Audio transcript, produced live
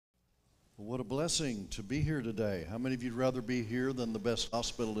What a blessing to be here today. How many of you'd rather be here than the best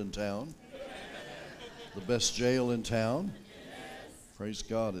hospital in town? The best jail in town? Praise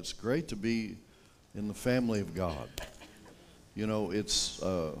God. It's great to be in the family of God. You know, it's,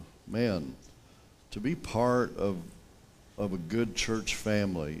 to be part of a good church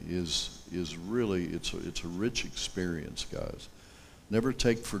family is really, it's a rich experience, guys. Never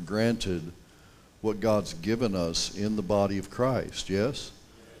take for granted what God's given us in the body of Christ, yes?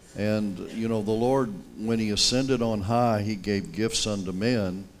 And, you know, the Lord, when He ascended on high, He gave gifts unto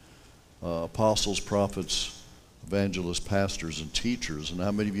men, apostles, prophets, evangelists, pastors, and teachers. And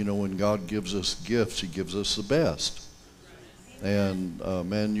how many of you know when God gives us gifts, He gives us the best? And,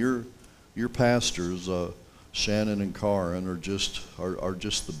 man, your pastors, Shannon and Karen, are just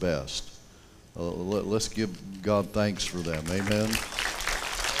the best. Let's give God thanks for them. Amen.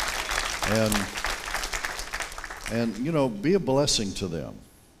 And you know, be a blessing to them.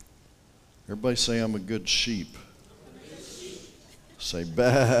 Everybody say, I'm a good sheep. Say,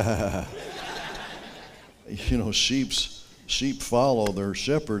 bah. You know, sheep follow their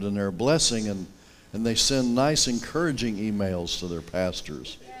shepherd, and they're a blessing, and they send nice, encouraging emails to their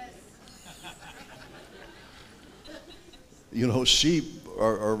pastors. You know, sheep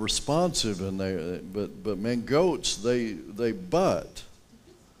are responsive, and but man, goats, they butt.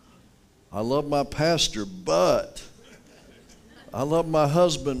 I love my pastor, but I love my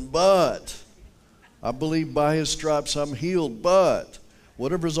husband, but I believe by His stripes I'm healed, but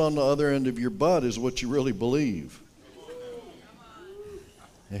whatever's on the other end of your butt is what you really believe.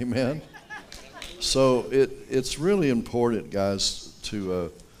 Amen. So it's really important, guys,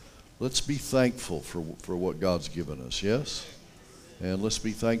 to let's be thankful for what God's given us, yes? And let's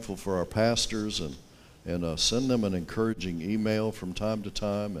be thankful for our pastors, and send them an encouraging email from time to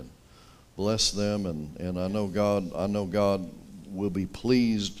time, and bless them, and I know God will be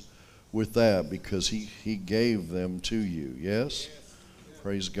pleased with that because He gave them to you. Yes?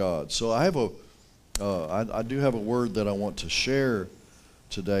 Praise God. So I have I do have a word that I want to share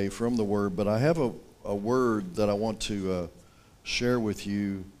today from the Word, but I have a word that I want to share with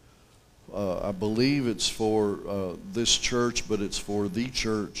you. I believe it's for this church, but it's for the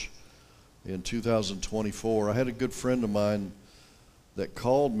church in 2024. I had a good friend of mine that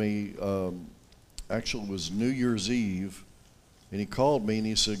called me, actually it was New Year's Eve, and he called me and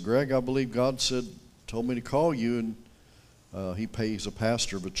he said, Greg, I believe God told me to call you, and he's a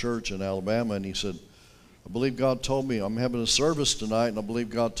pastor of a church in Alabama, and he said, I believe God told me, I'm having a service tonight, and I believe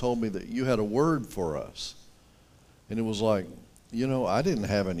God told me that you had a word for us. And it was like, you know, I didn't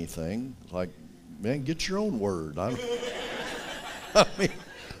have anything. Like, man, get your own word. I mean,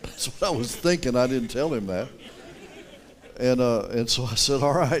 that's what I was thinking. I didn't tell him that. And so I said,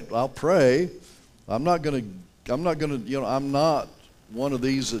 all right, I'll pray. I'm not gonna, you know, I'm not one of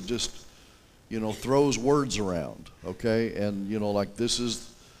these that just, you know, throws words around, okay? And, you know, like this is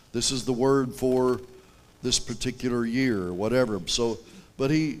the word for this particular year or whatever. So,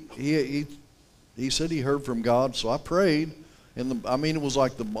 but he said he heard from God, so I prayed. And I mean, it was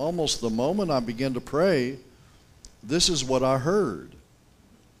like almost the moment I began to pray, this is what I heard.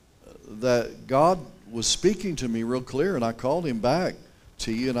 That God was speaking to me real clear, and I called him back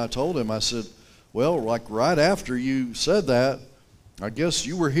to you, and I told him, I said, well, like right after you said that, I guess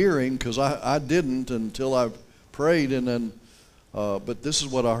you were hearing, because I didn't until I prayed, and then, but this is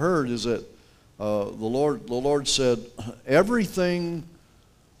what I heard, is that the Lord said, everything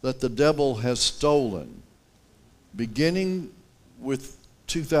that the devil has stolen, beginning with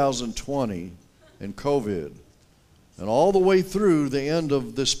 2020 and COVID, and all the way through the end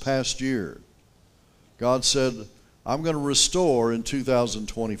of this past year, God said, I'm going to restore in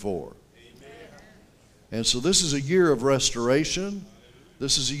 2024. Amen. And so this is a year of restoration.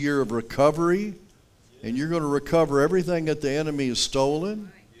 This is a year of recovery. And you're going to recover everything that the enemy has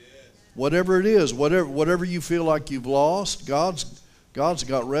stolen. Whatever it is, whatever you feel like you've lost, God's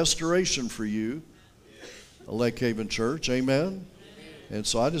got restoration for you. Lake Haven Church, amen? And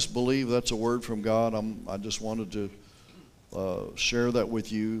so I just believe that's a word from God. I just wanted to share that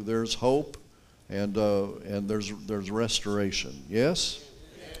with you. There's hope. And there's restoration. Yes?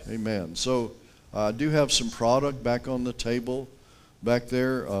 Amen. So I do have some product back on the table back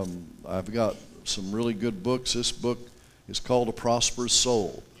there. I've got some really good books. This book is called A Prosperous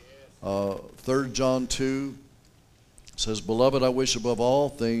Soul. 3 John 2 says, Beloved, I wish above all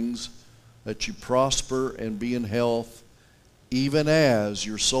things that you prosper and be in health, even as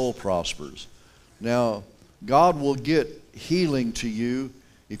your soul prospers. Now, God will get healing to you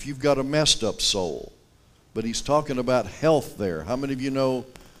if you've got a messed up soul. But he's talking about health there. How many of you know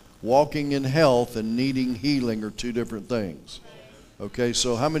walking in health and needing healing are two different things? Okay,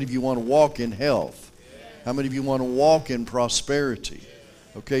 so how many of you want to walk in health? How many of you want to walk in prosperity?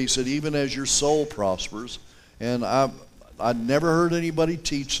 Okay, he said, even as your soul prospers. And I'd never heard anybody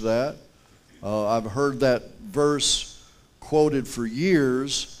teach that. I've heard that verse quoted for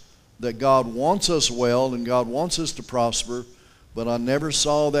years, that God wants us well and God wants us to prosper, but I never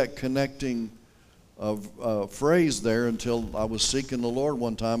saw that connecting phrase there until I was seeking the Lord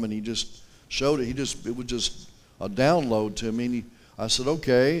one time, and he just showed it. It was just a download to me. And I said,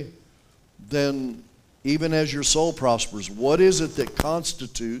 okay, then even as your soul prospers, what is it that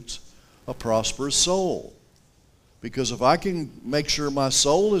constitutes a prosperous soul? Because if I can make sure my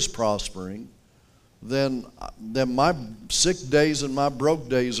soul is prospering, then my sick days and my broke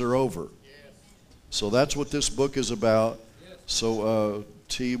days are over. So that's what this book is about. So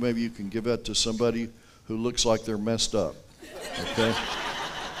T, maybe you can give that to somebody who looks like they're messed up. Okay?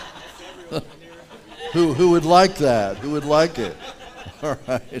 Who would like that? Who would like it? All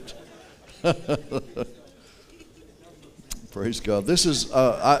right. Praise God. This is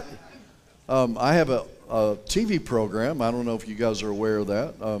I have a TV program. I don't know if you guys are aware of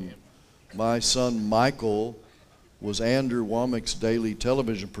that. My son Michael was Andrew Womack's daily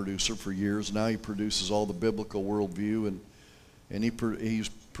television producer for years. Now he produces all the biblical worldview, and he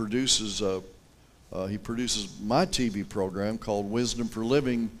produces my TV program called Wisdom for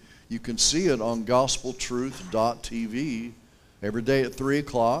Living. You can see it on gospeltruth.tv every day at 3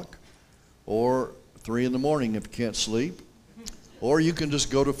 o'clock or 3 in the morning if you can't sleep. Or you can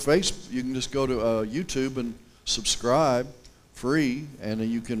just go to YouTube and subscribe free, and then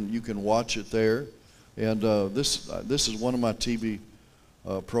you can watch it there. And this is one of my TV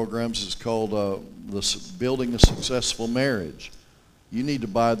programs. It's called Building a Successful Marriage. You need to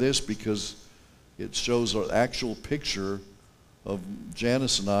buy this because it shows an actual picture of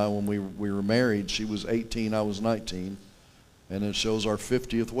Janice and I when we were married. She was 18, I was 19, and it shows our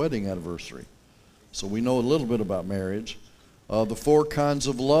 50th wedding anniversary. So we know a little bit about marriage. The 4 kinds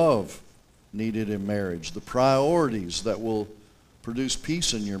of love needed in marriage, the priorities that will produce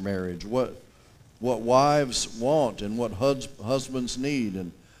peace in your marriage, what wives want and what husbands need,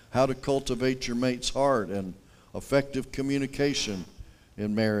 and how to cultivate your mate's heart, and effective communication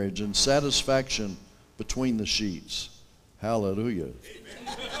in marriage, and satisfaction between the sheets. Hallelujah.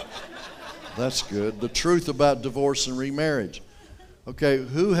 That's good. The truth about divorce and remarriage. Okay,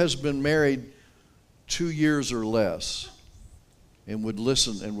 who has been married 2 years or less and would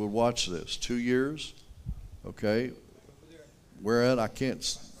listen and would watch this? 2 years? Okay. Where at? I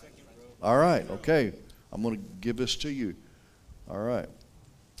can't. All right. Okay. I'm going to give this to you. All right.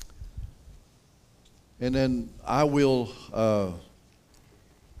 And then I will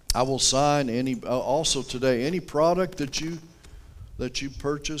sign also today any product that you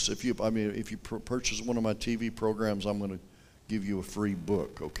purchase. If you purchase one of my TV programs, I'm going to give you a free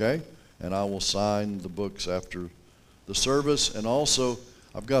book. Okay. And I will sign the books after the service. And also,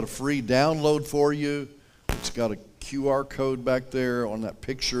 I've got a free download for you. It's got a QR code back there on that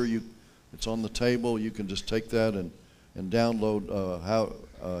picture. It's on the table. You can just take that and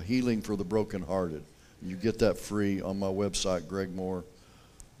download Healing for the Brokenhearted. You get that free on my website,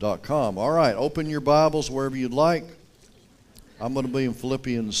 gregmohr.com. All right, open your Bibles wherever you'd like. I'm going to be in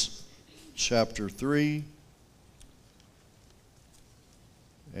Philippians chapter 3.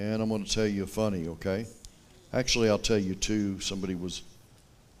 And I'm going to tell you a funny, okay? Actually, I'll tell you 2. Somebody was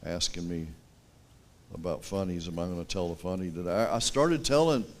asking me about funnies. Am I going to tell a funny today? I started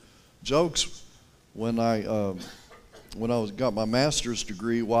telling jokes when I got my master's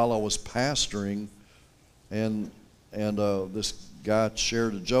degree while I was pastoring, and this guy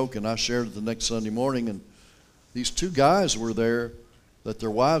shared a joke, and I shared it the next Sunday morning, and these 2 guys were there that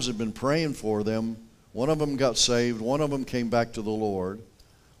their wives had been praying for them. One of them got saved. One of them came back to the Lord.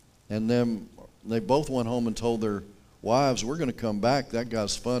 And then they both went home and told their wives, we're going to come back. That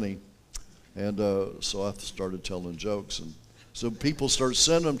guy's funny. And so I started telling jokes. And so people started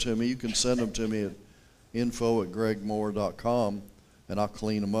sending them to me. You can send them to me at info@gregmohr.com, and I'll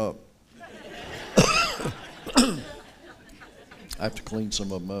clean them up. I have to clean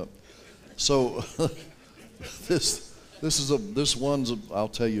some of them up. So this one's I'll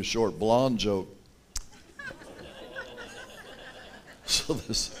tell you a short blonde joke. So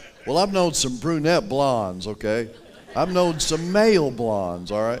well, I've known some brunette blondes, okay? I've known some male blondes,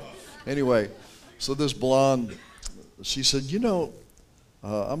 all right? Anyway, so this blonde, she said,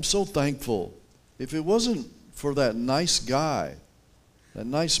 I'm so thankful. If it wasn't for that nice guy, that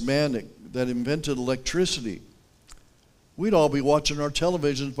nice man that invented electricity, we'd all be watching our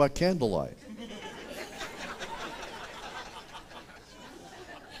televisions by candlelight.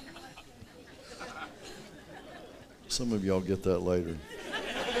 Some of y'all get that later.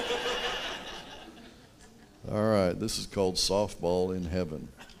 All right, this is called softball in heaven.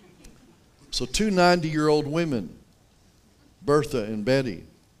 So 2 90-year-old women, Bertha and Betty,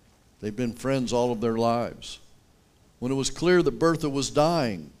 they've been friends all of their lives. When it was clear that Bertha was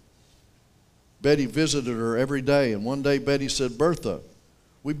dying, Betty visited her every day. And one day Betty said, "Bertha,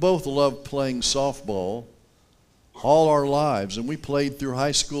 we both loved playing softball all our lives, and we played through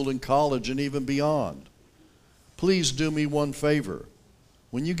high school and college and even beyond. Please do me one favor.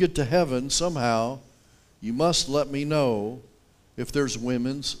 When you get to heaven, somehow, you must let me know if there's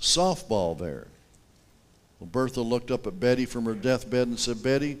women's softball there." Well, Bertha looked up at Betty from her deathbed and said,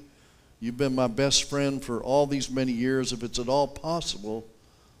 "Betty, you've been my best friend for all these many years. If it's at all possible,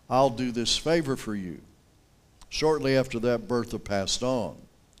 I'll do this favor for you." Shortly after that, Bertha passed on.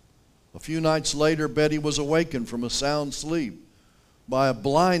 A few nights later, Betty was awakened from a sound sleep by a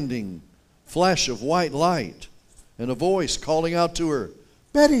blinding flash of white light and a voice calling out to her,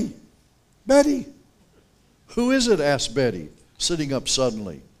 "Betty, Betty." "Who is it?" asked Betty, sitting up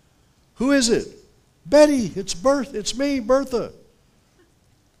suddenly. "Who is it?" "Betty, it's me, Bertha."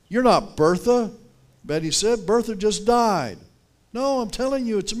 "You're not Bertha," Betty said. "Bertha just died." "No, I'm telling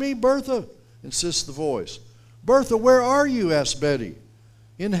you, it's me, Bertha," insists the voice. "Bertha, where are you?" asked Betty.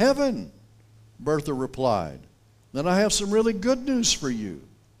 "In heaven," Bertha replied. "Then I have some really good news for you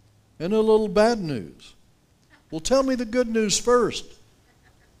and a little bad news." "Well, tell me the good news first,"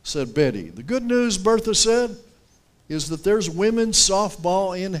 said Betty. "The good news," Bertha said, "is that there's women's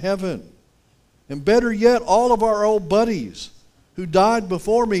softball in heaven. And better yet, all of our old buddies who died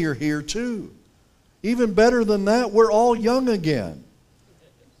before me are here too. Even better than that, we're all young again.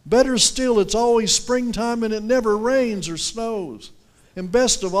 Better still, it's always springtime and it never rains or snows. And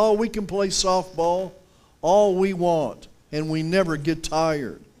best of all, we can play softball all we want and we never get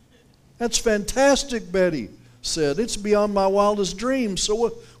tired." "That's fantastic," Betty said. "It's beyond my wildest dreams.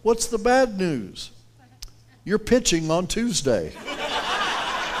 So what's the bad news?" "You're pitching on Tuesday."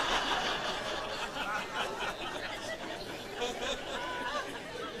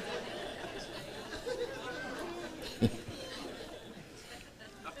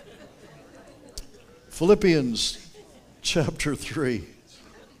 Philippians chapter 3.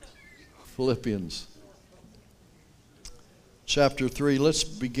 Philippians chapter 3. Let's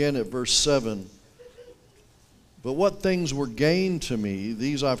begin at verse 7. "But what things were gained to me,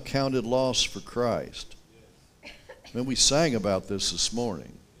 these I've counted loss for Christ." And we sang about this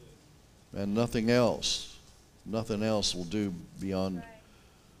morning. And nothing else will do beyond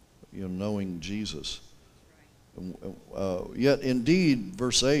knowing Jesus. Yet indeed,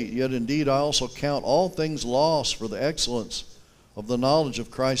 verse 8, "Yet indeed I also count all things lost for the excellence of the knowledge of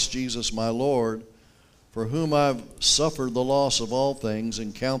Christ Jesus my Lord, for whom I've suffered the loss of all things,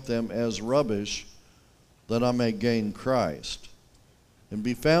 and count them as rubbish, that I may gain Christ, and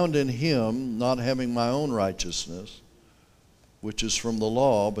be found in him, not having my own righteousness, which is from the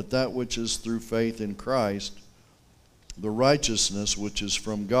law, but that which is through faith in Christ, the righteousness which is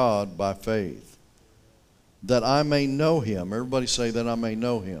from God by faith, that I may know him." Everybody say, "that I may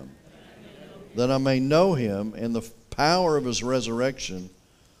know him." "That I may know him and the power of his resurrection,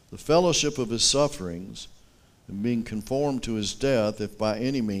 the fellowship of his sufferings, and being conformed to his death, if by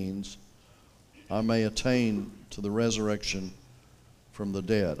any means I may attain to the resurrection from the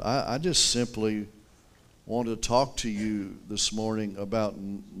dead." I just simply want to talk to you this morning about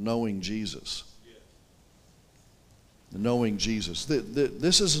knowing Jesus. Knowing Jesus.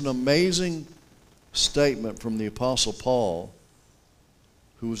 This is an amazing statement from the Apostle Paul,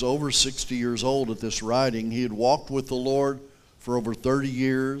 who was over 60 years old at this writing. He had walked with the Lord for over 30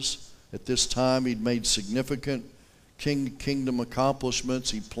 years. At this time, he'd made significant kingdom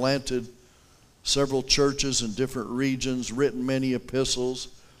accomplishments. He planted several churches in different regions, written many epistles,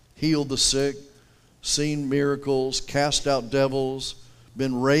 healed the sick, seen miracles, cast out devils,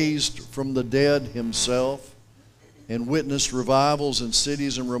 been raised from the dead himself, and witnessed revivals in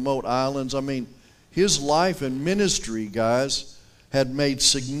cities and remote islands. I mean, his life and ministry, guys, had made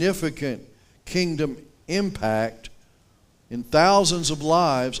significant kingdom impact in thousands of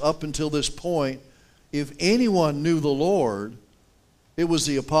lives up until this point. If anyone knew the Lord, it was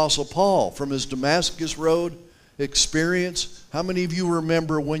the Apostle Paul. From his Damascus Road experience, how many of you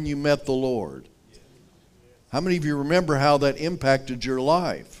remember when you met the Lord? How many of you remember how that impacted your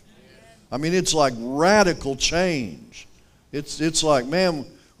life? I mean, it's like radical change. It's like, man,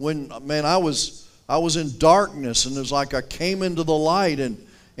 I was in darkness, and it was like I came into the light,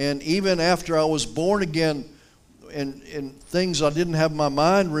 and even after I was born again, and things I didn't have my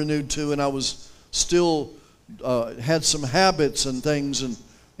mind renewed to, and I was still had some habits and things,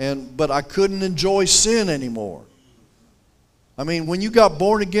 but I couldn't enjoy sin anymore. I mean, when you got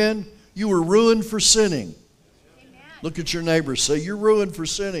born again, you were ruined for sinning. Look at your neighbor. Say, you're ruined for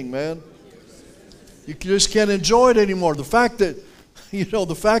sinning, man. You just can't enjoy it anymore. The fact that,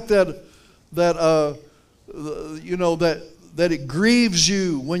 that it grieves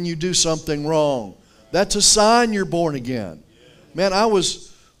you when you do something wrong. That's a sign you're born again. Man, I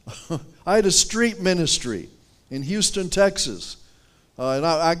had a street ministry in Houston, Texas. And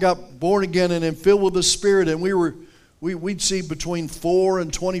I got born again and then filled with the Spirit. And we'd see between 4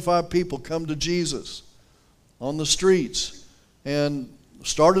 and 25 people come to Jesus on the streets. And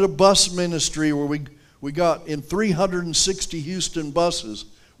started a bus ministry where we got in 360 Houston buses.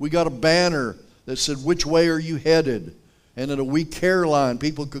 We got a banner that said, "Which way are you headed?" And then a "We Care" line.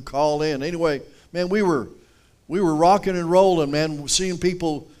 People could call in. Anyway, man, we were rocking and rolling, man, seeing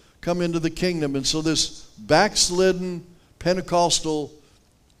people come into the kingdom. And so this backslidden Pentecostal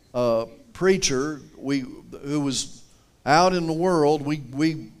preacher, who was out in the world,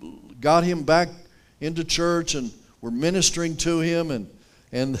 we got him back into church and we're ministering to him.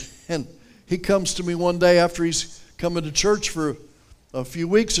 And he comes to me one day after he's come into church for a few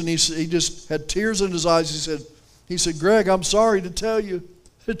weeks, and he just had tears in his eyes. He said, "Greg, I'm sorry to tell you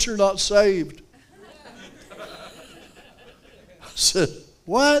that you're not saved." I said,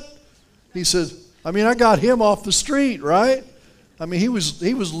 "What?" He said, "I mean, I got him off the street, right? I mean, he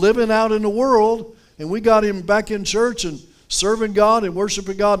was living out in the world, and we got him back in church and serving God and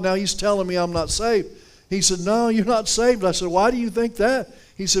worshiping God. Now he's telling me I'm not saved." He said, "No, you're not saved." I said, "Why do you think that?"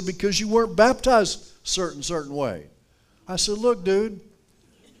 He said, "Because you weren't baptized certain way." I said, "Look, dude,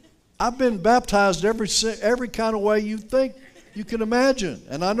 I've been baptized every kind of way you think you can imagine.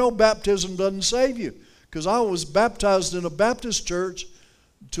 And I know baptism doesn't save you, because I was baptized in a Baptist church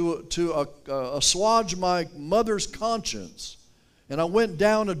to assuage my mother's conscience. And I went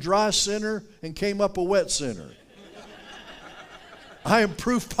down a dry sinner and came up a wet sinner. I am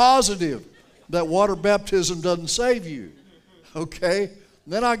proof positive that water baptism doesn't save you." Okay?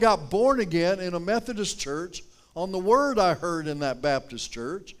 Then I got born again in a Methodist church on the word I heard in that Baptist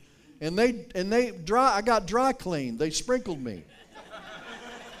church, and I got dry cleaned. They sprinkled me.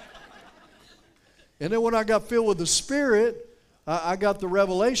 And then when I got filled with the Spirit, I got the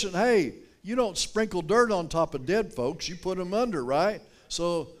revelation, hey, you don't sprinkle dirt on top of dead folks, you put them under, right?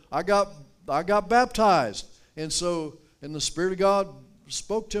 So I got baptized. And the Spirit of God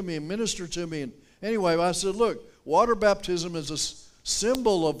spoke to me and ministered to me. And anyway, I said, look, water baptism is a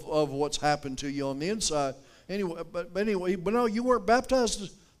symbol of what's happened to you on the inside. But no, you weren't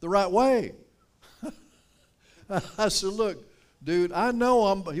baptized the right way. I said, look, dude, I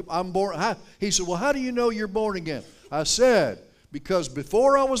know I'm born. He said, well, how do you know you're born again? I said, because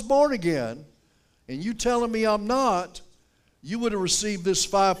before I was born again, and you telling me I'm not, you would have received this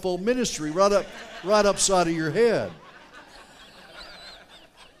fivefold ministry right upside of your head.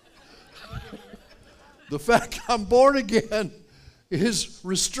 The fact I'm born again is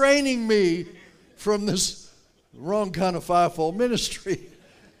restraining me from this wrong kind of fivefold ministry.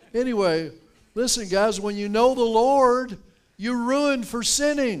 Anyway, listen, guys, when you know the Lord, you're ruined for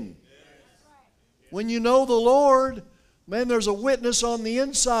sinning. When you know the Lord, man, there's a witness on the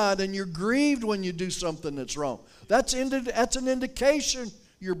inside, and you're grieved when you do something that's wrong. That's an indication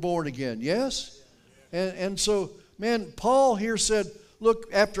you're born again, yes? And so, man, Paul here said, look,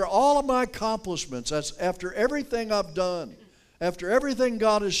 after all of my accomplishments, that's after everything I've done, after everything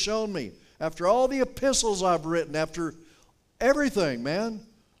God has shown me, after all the epistles I've written, after everything, man,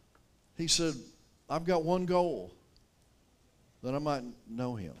 he said, I've got one goal, that I might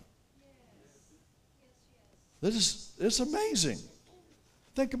know him. It's amazing.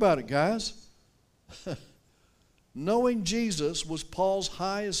 Think about it, guys. Knowing Jesus was Paul's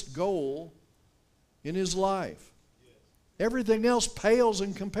highest goal in his life. Everything else pales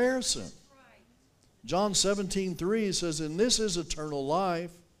in comparison. John 17:3 says, and this is eternal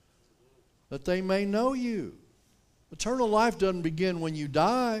life, that they may know you. Eternal life doesn't begin when you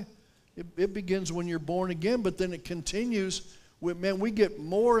die. It begins when you're born again, but then it continues. We get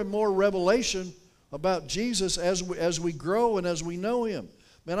more and more revelation about Jesus as we grow and as we know him.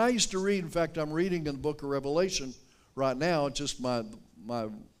 Man, I used to read, in fact, I'm reading in the book of Revelation right now. It's just my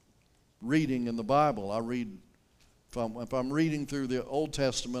reading in the Bible. I read, if I'm reading through the Old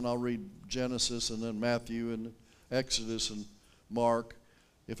Testament, I'll read Genesis and then Matthew and Exodus and Mark.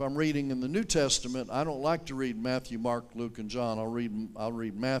 If I'm reading in the New Testament, I don't like to read Matthew, Mark, Luke, and John. I'll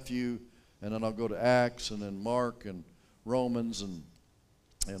read Matthew, and then I'll go to Acts, and then Mark, and Romans, and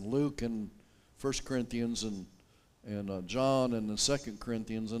Luke, and 1 Corinthians, and John, and then 2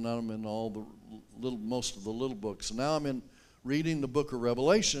 Corinthians, and I'm in most of the little books. So now I'm reading the book of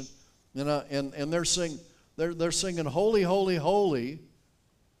Revelation, and they're saying they're singing holy, holy, holy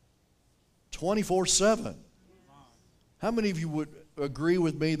 24/7. How many of you would agree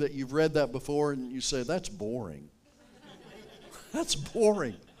with me that you've read that before and you say, that's boring? That's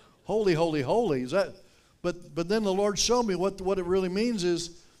boring. Holy, holy, holy. Is that? But then the Lord showed me what it really means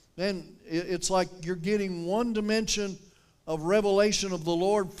is, man, it's like you're getting one dimension of revelation of the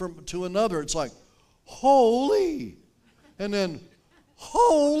Lord to another. It's like, holy, and then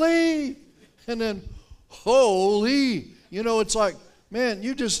holy, and then holy. You know, it's like, man,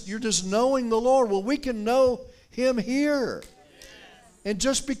 you're just knowing the Lord. Well, we can know Him here. And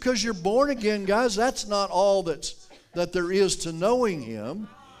just because you're born again, guys, that's not all that there is to knowing Him.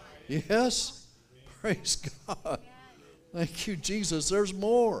 Yes? Praise God. Thank you, Jesus. There's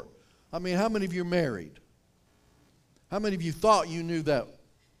more. I mean, how many of you are married? How many of you thought you knew that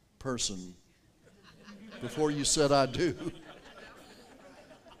person before you said, I do?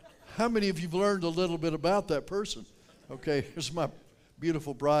 How many of you have learned a little bit about that person? Okay, here's my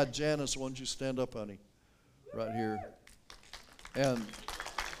beautiful bride, Janice. Why don't you stand up, honey? Right here. And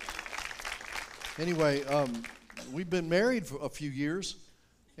anyway, we've been married for a few years,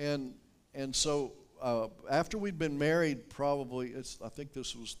 and so after we'd been married, probably I think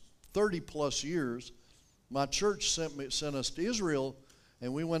this was 30 plus years, my church sent us to Israel,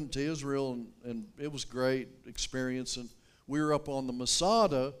 and we went to Israel, and it was a great experience. And we were up on the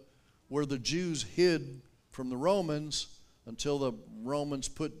Masada, where the Jews hid from the Romans until the Romans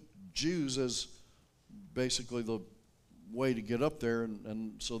put Jews as basically the way to get up there,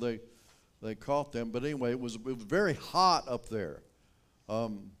 and so they caught them. But anyway, it was very hot up there.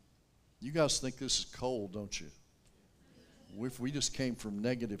 You guys think this is cold, don't you? We just came from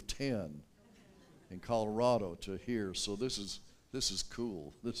 -10 in Colorado to here, so this is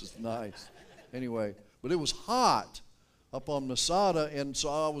cool. This is nice. Anyway, but it was hot up on Masada, and so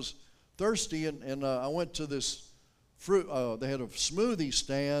I was thirsty, and I went to this fruit. They had a smoothie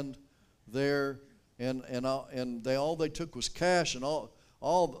stand there. And all they took was cash, and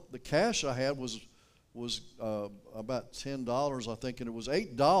all the cash I had was about $10, I think, and it was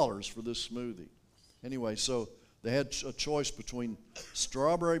 $8 for this smoothie. Anyway, so they had a choice between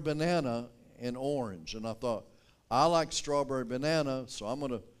strawberry banana and orange, and I thought, I like strawberry banana, so I'm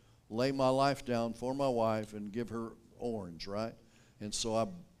going to lay my life down for my wife and give her orange, right? And so I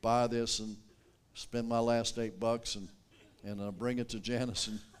buy this and spend my last $8 and I bring it to Janice,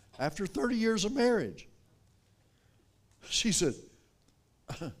 and after 30 years of marriage, she said,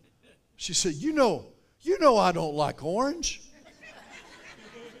 you know I don't like orange.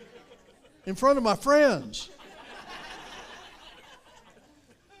 In front of my friends.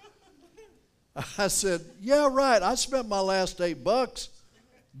 I said, yeah, right. I spent my last $8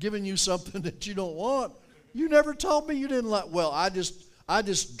 giving you something that you don't want. You never told me you didn't like. Well, I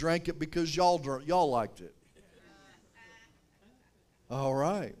just drank it because y'all liked it. All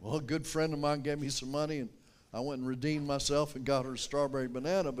right. Well, a good friend of mine gave me some money, and I went and redeemed myself and got her a strawberry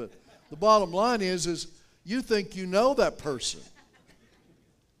banana. But the bottom line is you think you know that person.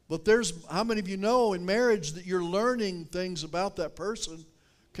 But how many of you know in marriage that you're learning things about that person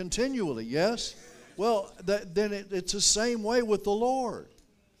continually, yes? Well, then it's the same way with the Lord.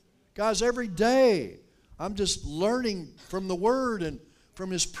 Guys, every day I'm just learning from the Word and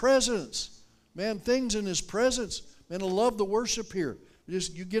from His presence. Man, things in His presence. Man, I love the worship here.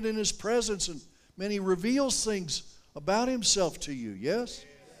 You get in His presence, and man, He reveals things about Himself to you, yes?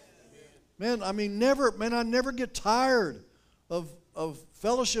 Man, I never get tired of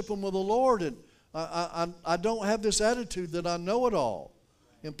fellowshipping with the Lord, and I don't have this attitude that I know it all.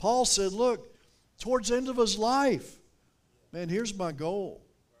 And Paul said, look, towards the end of his life, man, here's my goal.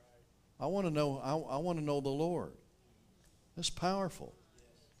 I want to know the Lord. That's powerful.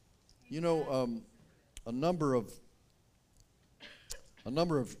 You know, a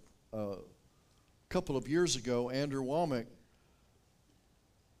couple of years ago, Andrew Womack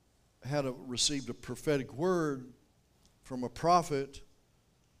received a prophetic word from a prophet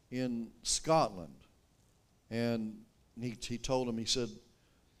in Scotland, and he told him, he said,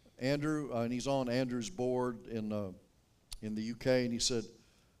 Andrew, and he's on Andrew's board in the UK, and he said,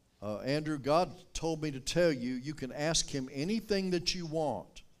 Andrew, God told me to tell you, you can ask Him anything that you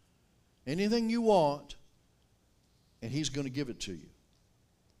want, and He's going to give it to you.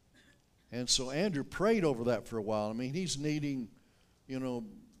 And so Andrew prayed over that for a while. I mean, he's needing,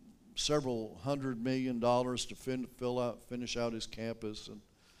 several $100 million to finish out his campus and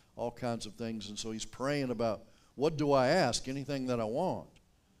all kinds of things. And so he's praying about, what do I ask? Anything that I want.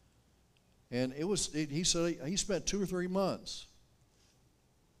 And he said he spent 2 or 3 months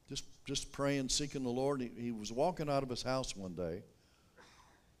just praying, seeking the Lord. He was walking out of his house one day,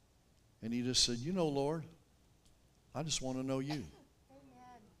 and he just said, Lord, I just want to know you.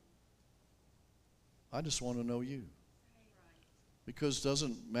 I just want to know you. Because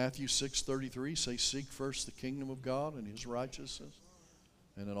doesn't Matthew 6:33 say, seek first the kingdom of God and his righteousness,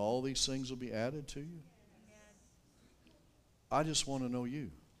 and then all these things will be added to you? I just want to know you.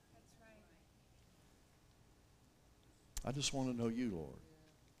 I just want to know you, Lord.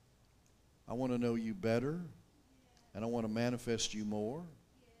 I want to know you better, and I want to manifest you more.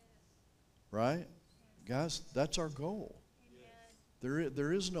 Right? Guys, that's our goal.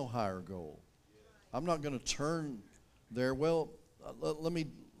 There is no higher goal. I'm not going to turn there. Well, let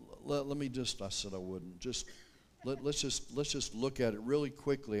me just, I said I wouldn't. Let's just look at it really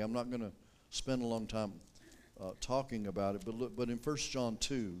quickly. I'm not going to spend a long time talking about it, but in 1 John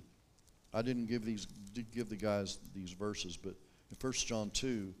 2, I didn't give the guys these verses, but in 1 John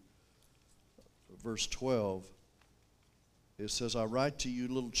 2, verse 12, it says, I write to you,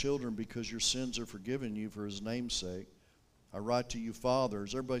 little children, because your sins are forgiven you for his name's sake. I write to you,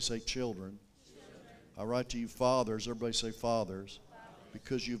 fathers. Everybody say children. I write to you, fathers. Everybody say fathers.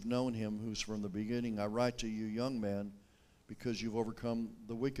 Because you've known him who's from the beginning. I write to you, young men, because you've overcome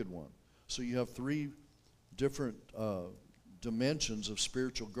the wicked one. So you have three different dimensions of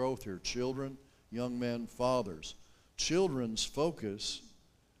spiritual growth here. Children, young men, fathers. Children's focus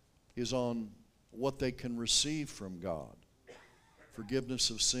is on what they can receive from God. Forgiveness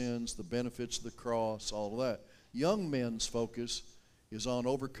of sins, the benefits of the cross, all of that. Young men's focus is on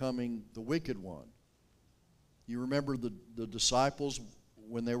overcoming the wicked one. You remember the disciples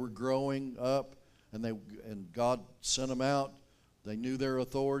when they were growing up and God sent them out. They knew their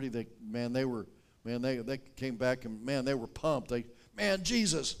authority. They came back and they were pumped.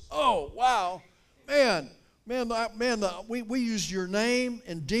 Jesus, oh wow, we used your name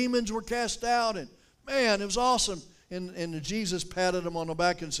and demons were cast out and it was awesome. And Jesus patted them on the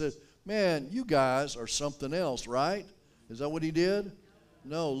back and said, man, you guys are something else, right? Is that what he did?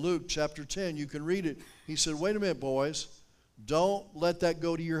 No, Luke chapter 10, you can read it. He said, wait a minute, boys. Don't let that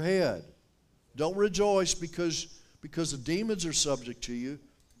go to your head. Don't rejoice because the demons are subject to you,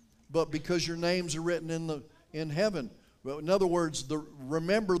 but because your names are written in heaven. Well, in other words,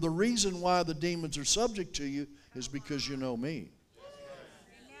 remember the reason why the demons are subject to you is because you know me.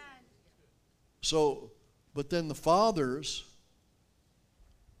 So, but then the fathers,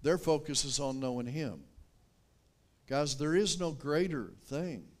 their focus is on knowing him. Guys, there is no greater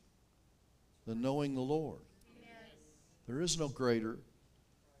thing than knowing the Lord. There is no greater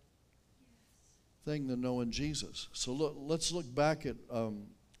thing than knowing Jesus. So let's look back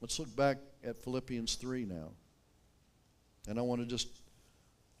at Philippians 3 now. And I want to just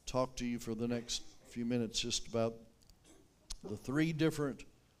talk to you for the next few minutes just about the three different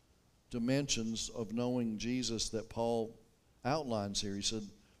dimensions of knowing Jesus that Paul outlines here. He said,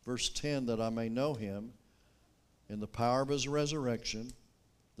 verse 10, that I may know him in the power of his resurrection,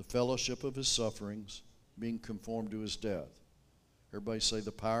 the fellowship of his sufferings, being conformed to his death. Everybody say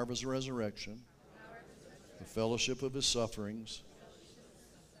the power of his resurrection, the fellowship of his sufferings,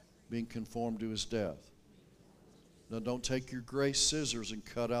 being conformed to his death. Now don't take your grace scissors and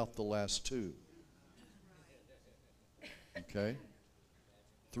cut out the last two. Okay?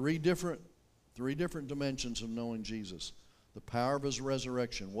 Three different dimensions of knowing Jesus. The power of his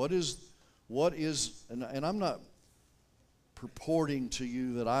resurrection. What is, and I'm not purporting to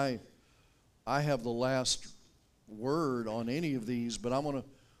you that I have the last word on any of these, but I'm going to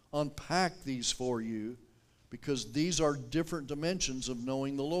unpack these for you because these are different dimensions of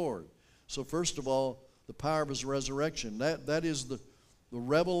knowing the Lord. So first of all, the power of his resurrection. That is the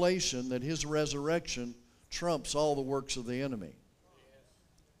revelation that his resurrection trumps all the works of the enemy.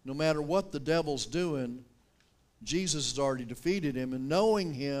 No matter what the devil's doing, Jesus has already defeated him, and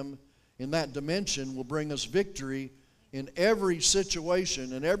knowing him in that dimension will bring us victory in every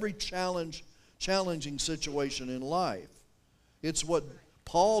situation, in every challenging situation in life. It's what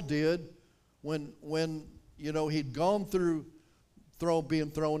Paul did when he'd gone through being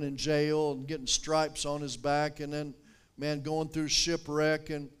thrown in jail and getting stripes on his back, and then going through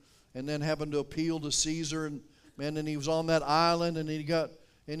shipwreck and then having to appeal to Caesar, and then he was on that island and he got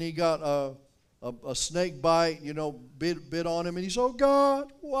a snake bite, bit on him, and he said, oh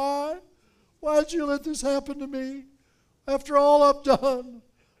God, why'd you let this happen to me? After all I've done,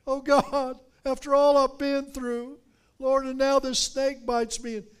 oh God, after all I've been through, Lord, and now this snake bites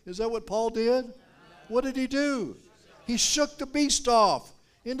me. Is that what Paul did? What did he do? He shook the beast off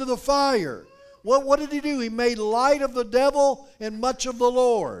into the fire. What did he do? He made light of the devil and much of the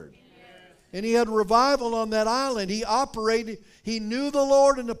Lord. And he had revival on that island. He operated, he knew the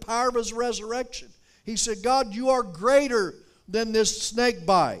Lord and the power of his resurrection. He said, God, you are greater than this snake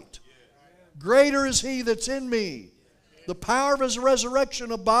bite. Greater is he that's in me The power of His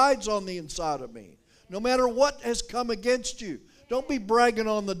resurrection abides on the inside of me. No matter what has come against you. Don't be bragging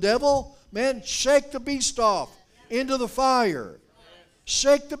on the devil. Man, shake the beast off into the fire.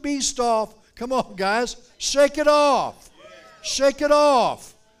 Shake the beast off. Come on, guys. Shake it off. Shake it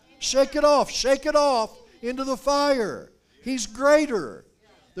off. Shake it off. Shake it off into the fire. He's greater.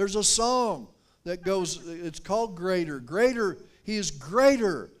 There's a song that goes, it's called Greater. Greater, He is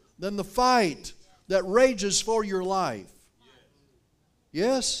greater than the fight that rages for your life.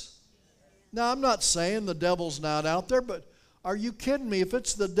 Yes? Now, I'm not saying the devil's not out there, but are you kidding me? If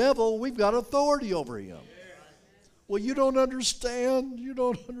it's the devil, we've got authority over him. Well, you don't understand. You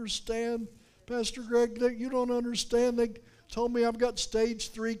don't understand. Pastor Greg, you don't understand. They told me I've got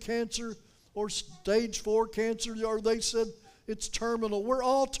stage 3 cancer or stage 4 cancer, or they said it's terminal. We're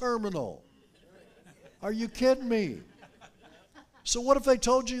all terminal. Are you kidding me? So what if they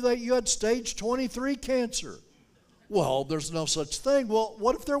told you that you had stage 23 cancer? Well, there's no such thing. Well,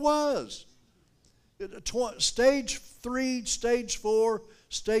 what if there was? Stage 3, stage 4,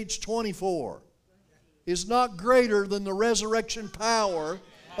 stage 24 is not greater than the resurrection power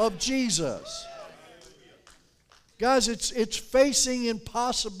of Jesus. Guys, it's facing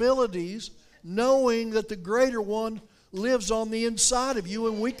impossibilities, knowing that the greater one lives on the inside of you,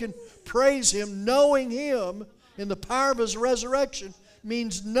 and we can praise Him. Knowing Him in the power of His resurrection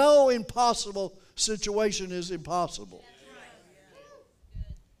means no impossible situation is impossible.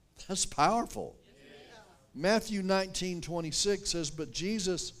 That's powerful. Matthew 19:26 says, "But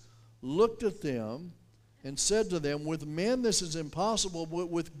Jesus looked at them and said to them, with men this is impossible, but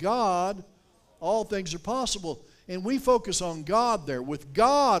with God all things are possible." And we focus on God there. With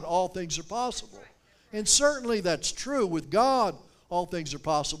God all things are possible. And certainly that's true. With God all things are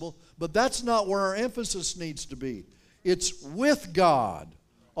possible. But that's not where our emphasis needs to be. It's with God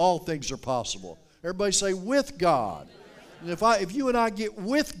all things are possible. Everybody say, with God. And if you and I get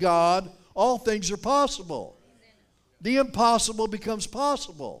with God, all things are possible. The impossible becomes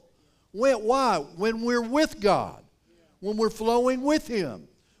possible. Why? When we're with God. When we're flowing with Him.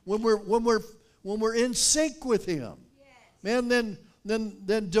 When we're in sync with Him. Man,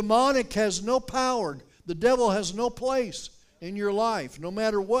 then demonic has no power. The devil has no place in your life. No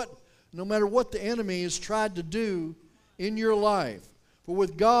matter what the enemy has tried to do in your life. For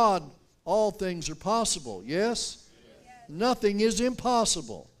with God, all things are possible. Yes? Nothing is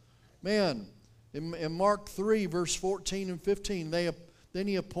impossible. Man, in Mark 3, verse 14 and 15, then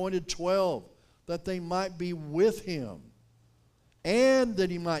He appointed 12 that they might be with Him, and that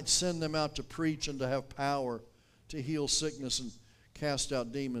He might send them out to preach and to have power to heal sickness and cast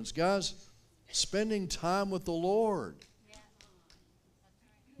out demons. Guys, spending time with the Lord,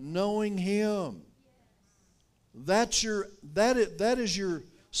 knowing Him, that is your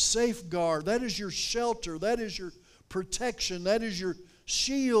safeguard, that is your shelter, that is your protection, that is your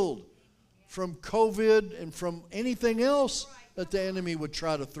shield from COVID and from anything else that the enemy would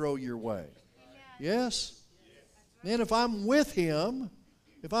try to throw your way. Yes? Man, if I'm with Him,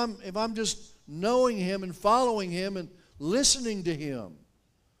 if I'm just knowing Him and following Him and listening to Him,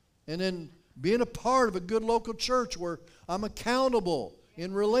 and then being a part of a good local church where I'm accountable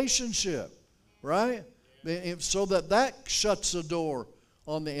in relationship, right? So that shuts the door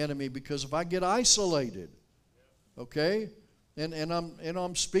on the enemy, because if I get isolated, okay, and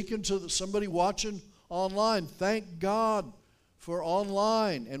I'm speaking to somebody watching online, thank God for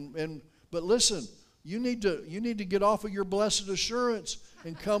online, but listen, you need to get off of your blessed assurance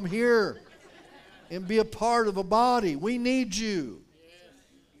and come here and be a part of a body. We need you.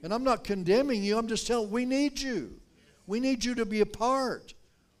 And I'm not condemning you. I'm just telling we need you. We need you to be a part.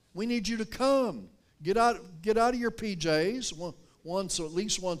 We need you to come. Get out of your PJs at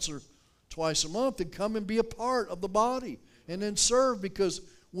least once or twice a month, and come and be a part of the body, and then serve, because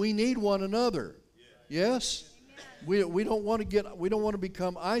we need one another. Yes? We don't want to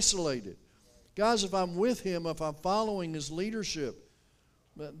become isolated. Guys, if I'm with Him, if I'm following His leadership,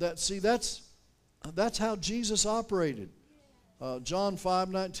 that's how Jesus operated. John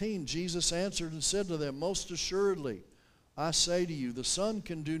 5:19, Jesus answered and said to them, "Most assuredly, I say to you, the Son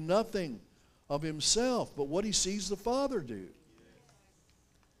can do nothing of Himself, but what He sees the Father do.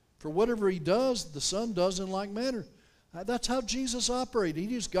 For whatever He does, the Son does in like manner." That's how Jesus operated. He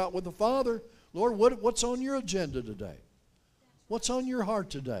just got with the Father. Lord, what's on your agenda today? What's on your heart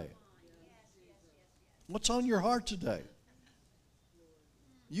today? What's on your heart today?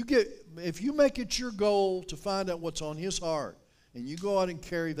 If you make it your goal to find out what's on His heart, and you go out and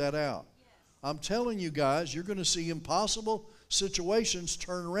carry that out, I'm telling you guys, you're going to see impossible situations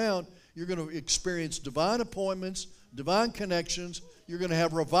turn around. You're going to experience divine appointments, divine connections. You're going to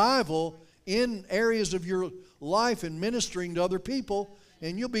have revival in areas of your life and ministering to other people,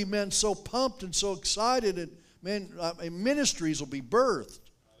 and you'll be, man, so pumped and so excited, and man, ministries will be birthed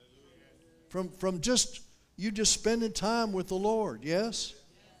from just you just spending time with the Lord. Yes,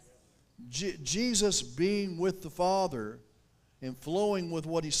 Jesus being with the Father and flowing with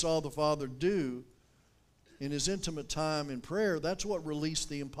what he saw the Father do in his intimate time in prayer. That's what released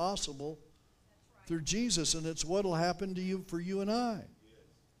the impossible through Jesus, and it's what will happen to you for you and I.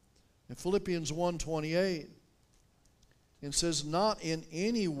 In Philippians 1:28, it says, not in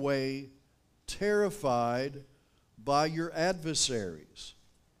any way terrified by your adversaries.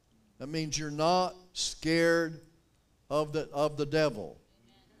 That means you're not scared of the devil.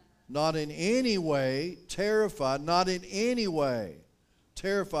 Not in any way terrified, not in any way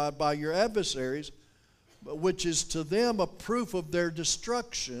terrified by your adversaries, which is to them a proof of their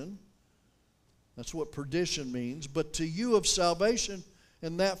destruction. That's what perdition means. But to you of salvation,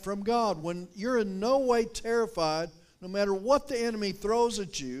 and that from God. When you're in no way terrified, no matter what the enemy throws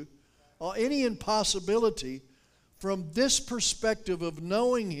at you, or any impossibility, from this perspective of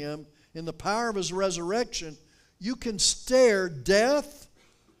knowing him in the power of his resurrection, you can stare death,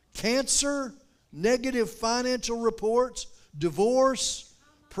 cancer, negative financial reports, divorce,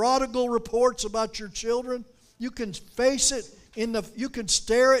 prodigal reports about your children. You can face it you can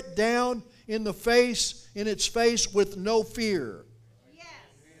stare it down in its face with no fear.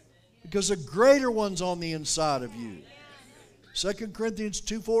 Because a greater one's on the inside of you. 2 Corinthians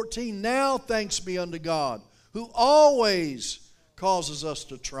 2:14, now thanks be unto God, who always causes us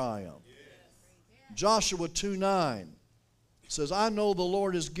to triumph. Joshua 2:9 says, I know the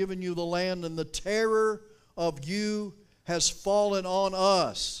Lord has given you the land, and the terror of you has fallen on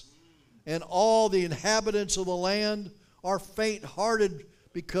us. And all the inhabitants of the land are faint-hearted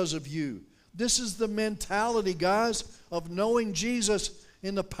because of you. This is the mentality, guys, of knowing Jesus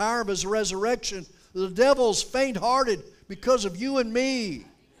in the power of his resurrection. The devil's faint-hearted because of you and me.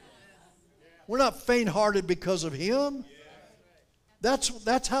 We're not faint-hearted because of him.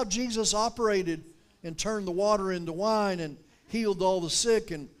 That's how Jesus operated and turned the water into wine and healed all the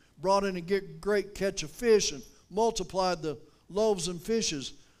sick and brought in a great catch of fish and multiplied the loaves and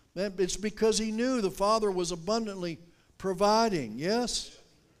fishes. Man, it's because he knew the Father was abundantly providing. Yes?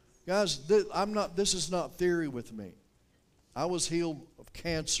 Guys, this is not theory with me. I was healed of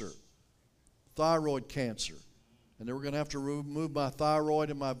cancer, thyroid cancer. And they were going to have to remove my thyroid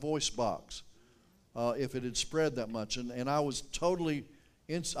and my voice box if it had spread that much. And I was totally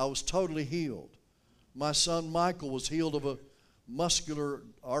healed. My son Michael was healed of a muscular,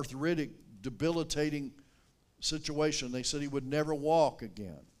 arthritic, debilitating situation. They said he would never walk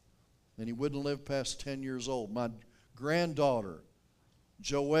again. And he wouldn't live past 10 years old. My granddaughter,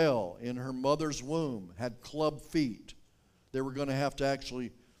 Joelle, in her mother's womb, had club feet. They were going to have to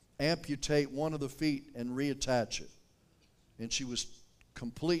actually amputate one of the feet and reattach it. And she was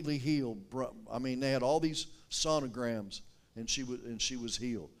completely healed. I mean, they had all these sonograms, and she was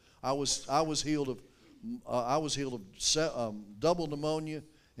healed. I was healed of double pneumonia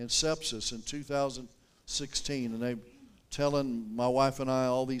and sepsis in 2016, and they telling my wife and I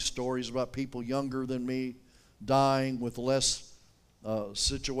all these stories about people younger than me dying with less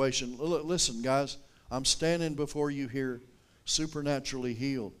situation. Listen, guys, I'm standing before you here supernaturally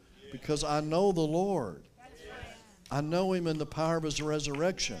healed because I know the Lord. I know him in the power of his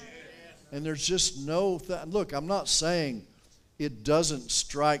resurrection. And there's just no look, I'm not saying it doesn't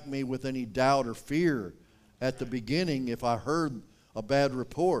strike me with any doubt or fear at the beginning if I heard a bad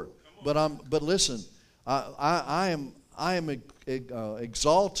report. But listen, I am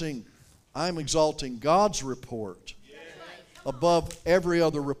exalting God's report above every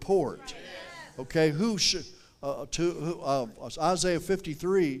other report. Okay, Isaiah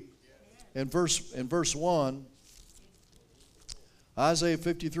 53 and verse 1. Isaiah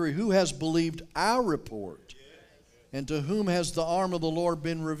 53, who has believed our report, and to whom has the arm of the Lord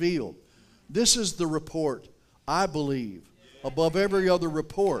been revealed? This is the report I believe above every other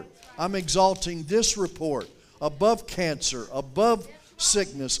report. I'm exalting this report above cancer, above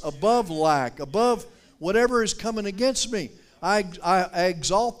sickness, above lack, above whatever is coming against me. I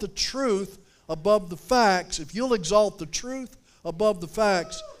exalt the truth above the facts. If you'll exalt the truth above the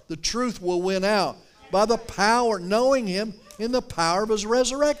facts, the truth will win out by the power, knowing him in the power of his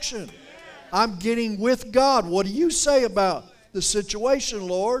resurrection. I'm getting with God. What do you say about the situation,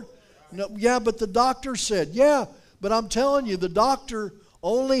 Lord? No, yeah, but the doctor said. Yeah, but I'm telling you, the doctor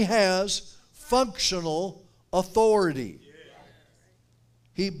only has functional authority.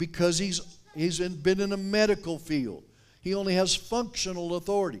 Because he's been in a medical field. He only has functional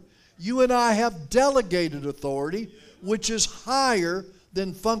authority. You and I have delegated authority, which is higher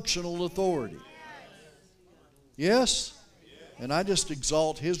than functional authority. Yes? And I just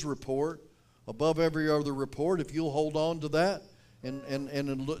exalt his report above every other report if you'll hold on to that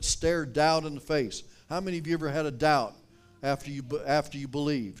and stare doubt in the face. How many of you ever had a doubt after you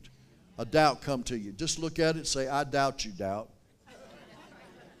believed? A doubt come to you. Just look at it and say, I doubt you, doubt.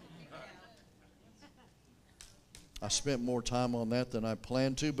 I spent more time on that than I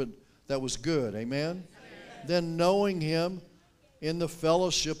planned to, but that was good. Amen? Then knowing him in the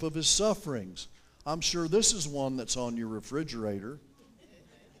fellowship of his sufferings. I'm sure this is one that's on your refrigerator.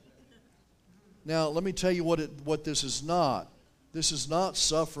 Now, let me tell you what this is not. This is not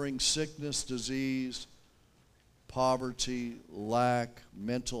suffering, sickness, disease, poverty, lack,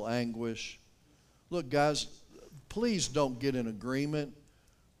 mental anguish. Look, guys, please don't get in agreement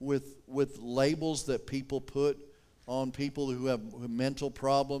with labels that people put on people who have mental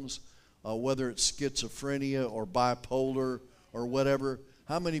problems, whether it's schizophrenia or bipolar or whatever.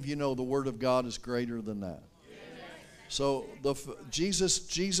 How many of you know the Word of God is greater than that? So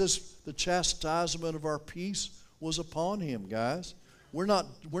Jesus, the chastisement of our peace was upon him, guys. We're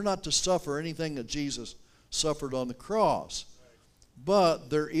not to suffer anything that Jesus suffered on the cross. But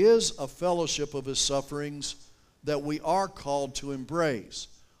there is a fellowship of his sufferings that we are called to embrace.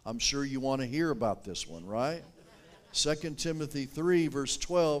 I'm sure you want to hear about this one, right? 2 Timothy 3, verse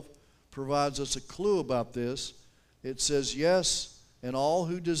 12 provides us a clue about this. It says, yes, and all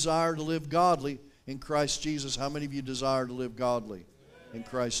who desire to live godly in Christ Jesus. How many of you desire to live godly in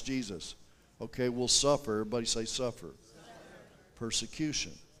Christ Jesus? Okay, we'll suffer. Everybody say suffer.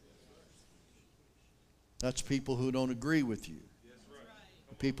 Persecution. That's people who don't agree with you.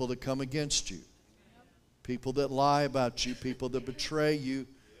 People that come against you. People that lie about you. People that betray you.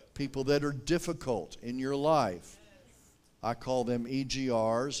 People that are difficult in your life. I call them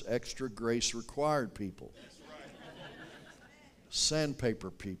EGRs, extra grace required people.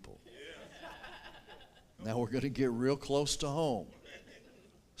 Sandpaper people. Now we're going to get real close to home.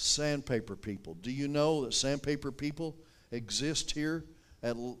 Sandpaper people. Do you know that sandpaper people exist here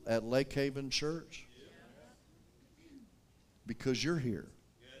at Lake Haven Church? Because you're here.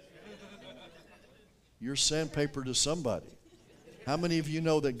 You're sandpaper to somebody. How many of you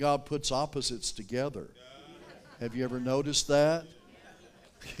know that God puts opposites together? Have you ever noticed that?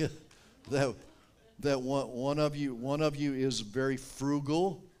 that one of you is very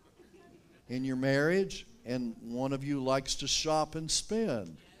frugal in your marriage, and one of you likes to shop and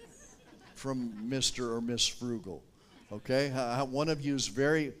spend from Mr. or Miss Frugal. Okay? One of you is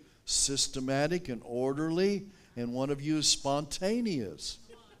very systematic and orderly, and one of you is spontaneous.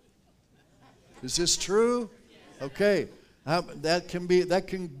 Is this true? Okay. That can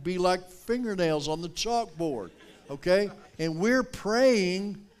be like fingernails on the chalkboard. Okay? And we're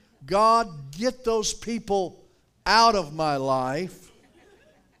praying, God, get those people out of my life.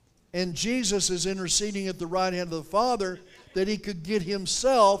 And Jesus is interceding at the right hand of the Father that he could get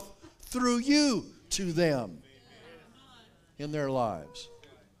himself through you to them in their lives.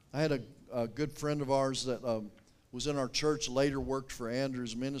 I had a good friend of ours that was in our church, later worked for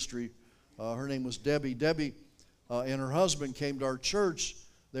Andrew's ministry. Her name was Debbie. Debbie and her husband came to our church.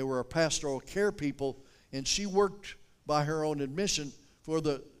 They were a pastoral care people, and she worked by her own admission for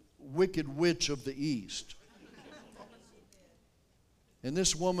the Wicked Witch of the East. And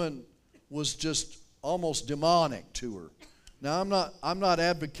this woman was just almost demonic to her. Now, I'm not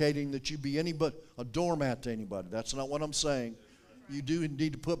advocating that you be a doormat to anybody. That's not what I'm saying. You do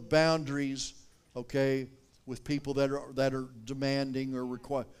need to put boundaries, okay, with people that are demanding or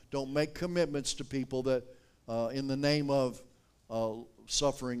require. Don't make commitments to people that, in the name of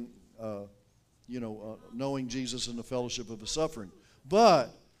suffering, knowing Jesus and the fellowship of the suffering. But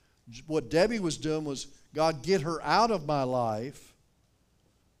what Debbie was doing was, God, get her out of my life,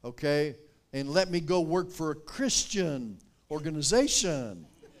 okay, and let me go work for a Christian organization.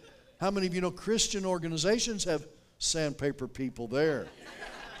 How many of you know Christian organizations have sandpaper people there?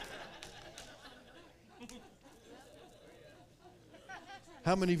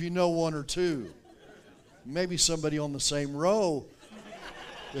 How many of you know one or two? Maybe somebody on the same row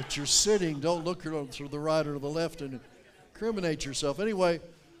that you're sitting. Don't look to the right or the left and incriminate yourself. Anyway,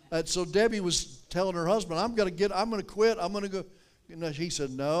 so Debbie was telling her husband, I'm going to quit. I'm going to go. He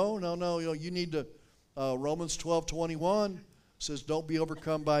said, no. You need to, Romans 12:21 says, don't be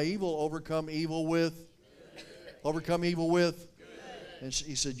overcome by evil. Overcome evil with. And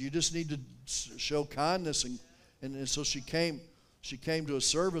he said, you just need to show kindness. And so she came to a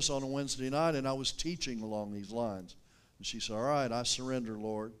service on a Wednesday night, and I was teaching along these lines. And she said, all right, I surrender,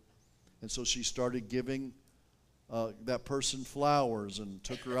 Lord. And so she started giving that person flowers and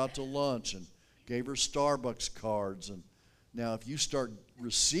took her out to lunch and gave her Starbucks cards. And now if you start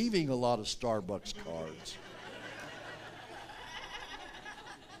receiving a lot of Starbucks cards,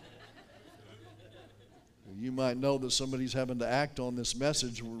 You might know that somebody's having to act on this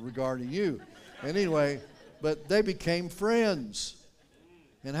message regarding you. Anyway, but they became friends.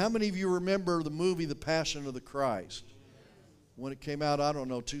 And how many of you remember the movie The Passion of the Christ? When it came out, I don't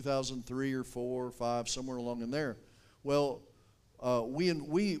know, 2003 or 4 or 5, somewhere along in there. Well,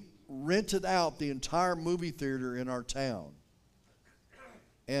 we rented out the entire movie theater in our town.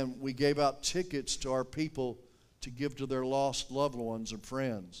 And we gave out tickets to our people to give to their lost loved ones and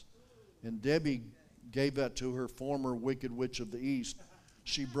friends. And Debbie gave that to her former Wicked Witch of the East.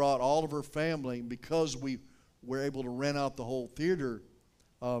 She brought all of her family, and because we were able to rent out the whole theater,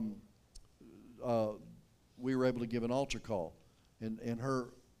 we were able to give an altar call. And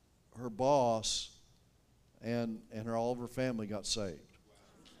her boss and all of her family got saved.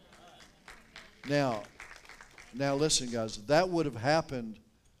 Now listen, guys, that would have happened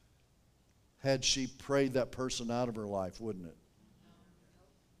had she prayed that person out of her life, wouldn't it?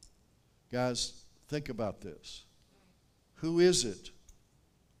 Guys, think about this. Who is it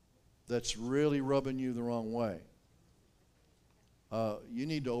that's really rubbing you the wrong way? You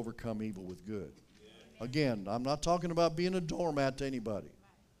need to overcome evil with good. Again, I'm not talking about being a doormat to anybody.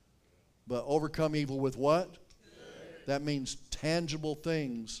 But overcome evil with what? Good. That means tangible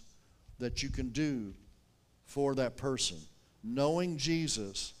things that you can do for that person. Knowing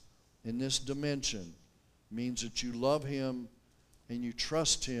Jesus in this dimension means that you love Him and you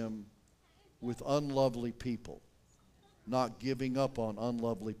trust Him with unlovely people. Not giving up on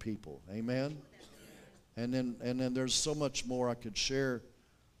unlovely people. Amen? And then there's so much more I could share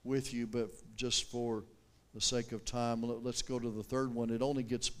with you, but just for the sake of time, let's go to the third one. It only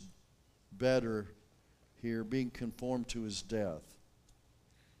gets better here, being conformed to His death.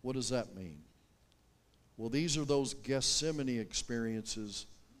 What does that mean? Well, these are those Gethsemane experiences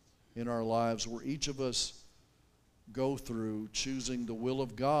in our lives where each of us go through choosing the will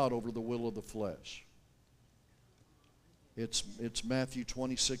of God over the will of the flesh. It's Matthew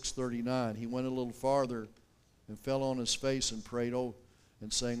 26:39. He went a little farther and fell on his face and prayed,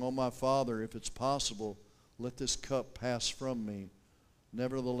 and saying, "Oh, my Father, if it's possible, let this cup pass from me.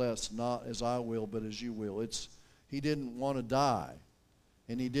 Nevertheless, not as I will, but as you will." He didn't want to die,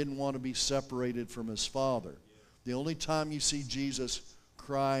 and he didn't want to be separated from his Father. The only time you see Jesus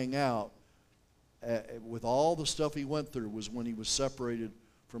crying out with all the stuff he went through was when he was separated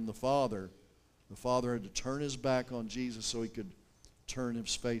from the Father. The Father had to turn his back on Jesus so he could turn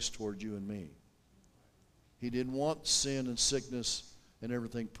his face toward you and me. He didn't want sin and sickness and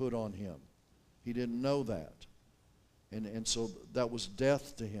everything put on him. He didn't know that. And so that was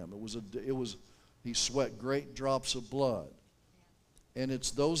death to him. He sweat great drops of blood. And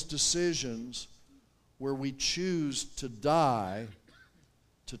it's those decisions where we choose to die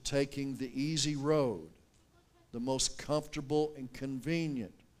to taking the easy road, the most comfortable and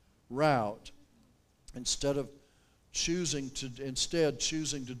convenient route, instead choosing to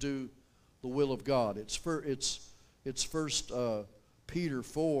do the will of God. It's First Peter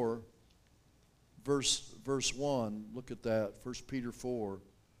 4, verse 1. Look at that. 1 Peter 4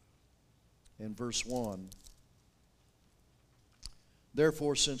 and verse 1.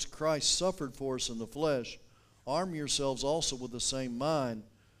 "Therefore, since Christ suffered for us in the flesh, arm yourselves also with the same mind.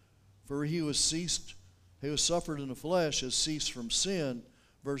 For he who has suffered in the flesh has ceased from sin."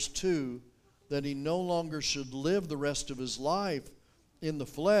 Verse 2, "that he no longer should live the rest of his life in the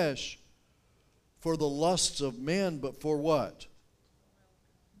flesh for the lusts of men, but for what?"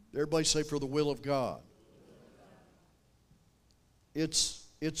 Everybody say, "for the will of God." It's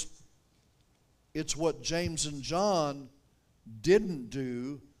what James and John didn't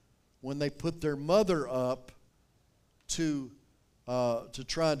do when they put their mother up to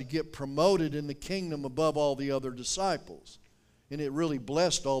try to get promoted in the kingdom above all the other disciples. And it really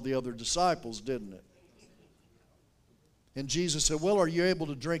blessed all the other disciples, didn't it? And Jesus said, "Well, are you able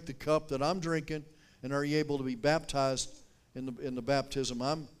to drink the cup that I'm drinking? And are you able to be baptized in the baptism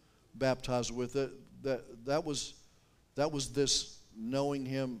I'm baptized with?" That was this knowing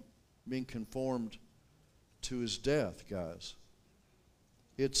Him, being conformed to His death, guys.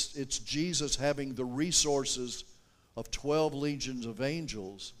 It's Jesus having the resources of 12 legions of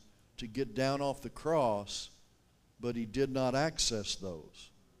angels to get down off the cross, but He did not access those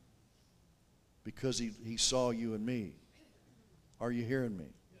because he saw you and me. Are you hearing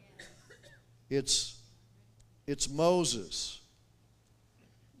me? It's Moses.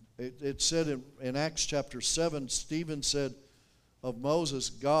 It said in Acts chapter 7, Stephen said of Moses,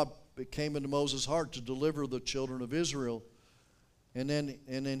 it came into Moses' heart to deliver the children of Israel. And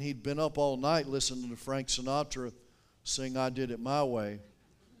then he'd been up all night listening to Frank Sinatra sing "I Did It My Way."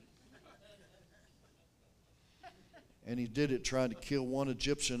 And he did it trying to kill one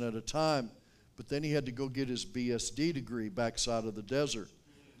Egyptian at a time. But then he had to go get his BSD degree backside of the desert.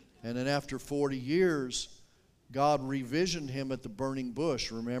 And then after 40 years, God revisioned him at the burning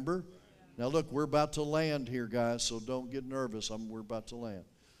bush, remember? Now look, we're about to land here, guys, so don't get nervous. We're about to land.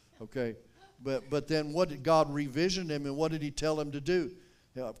 Okay? But then what did God revision him, and what did he tell him to do?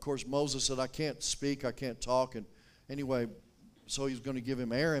 Of course, Moses said, I can't speak, I can't talk. And anyway, so he's going to give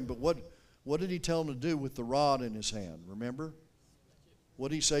him Aaron. But what did he tell him to do with the rod in his hand? Remember? What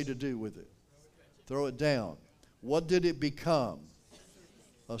did he say to do with it? Throw it down. What did it become?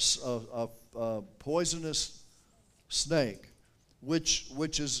 A poisonous snake, which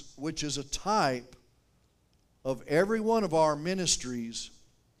is a type of every one of our ministries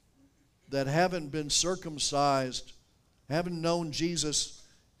that haven't been circumcised, haven't known Jesus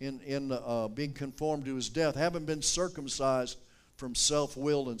in being conformed to his death, haven't been circumcised from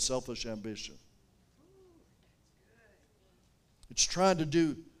self-will and selfish ambition. It's trying to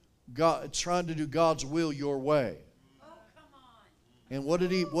do God's will your way. And what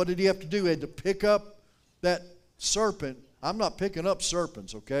did he have to do? He had to pick up that serpent. I'm not picking up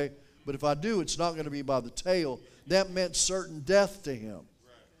serpents, okay? But if I do, it's not going to be by the tail. That meant certain death to him.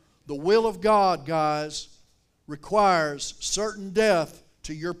 The will of God, guys, requires certain death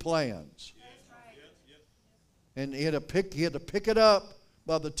to your plans. And he had to pick it up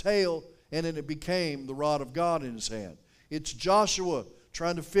by the tail, and then it became the rod of God in his hand. It's Joshua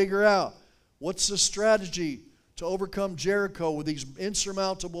trying to figure out what's the strategy to overcome Jericho with these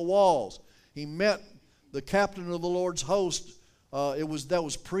insurmountable walls. He met the captain of the Lord's host. That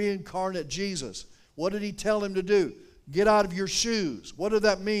was pre-incarnate Jesus. What did he tell him to do? Get out of your shoes. What did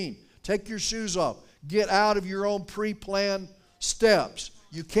that mean? Take your shoes off. Get out of your own pre-planned steps.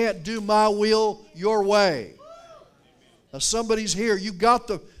 You can't do my will your way. Now somebody's here.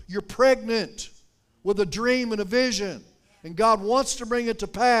 You're pregnant with a dream and a vision, and God wants to bring it to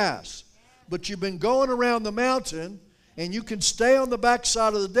pass. But you've been going around the mountain, and you can stay on the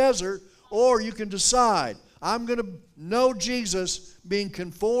backside of the desert, or you can decide, I'm going to know Jesus, being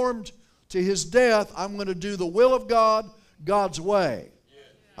conformed to his death. I'm going to do the will of God, God's way.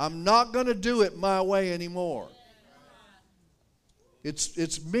 I'm not going to do it my way anymore.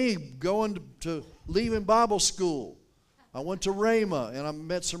 It's me going to leaving Bible school. I went to Rhema, and I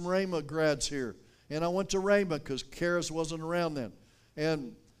met some Rhema grads here. And I went to Rhema because Karis wasn't around then.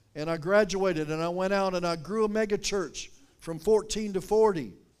 And I graduated, and I went out, and I grew a mega church from 14 to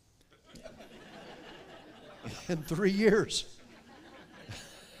 40 in 3 years.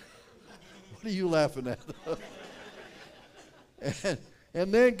 What are you laughing at?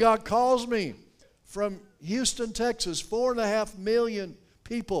 and then God calls me from Houston, Texas, 4.5 million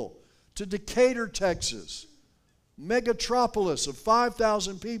people, to Decatur, Texas, megatropolis of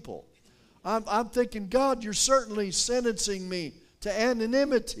 5,000 people. I'm thinking, God, you're certainly sentencing me to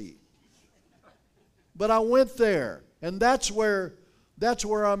anonymity. But I went there, and that's where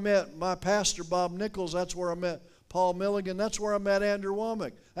I met my pastor, Bob Nichols. That's where I met Paul Milligan. That's where I met Andrew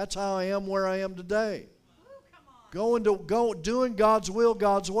Womack. That's how I am where I am today. Doing God's will,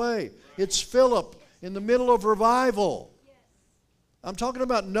 God's way. It's Philip in the middle of revival. I'm talking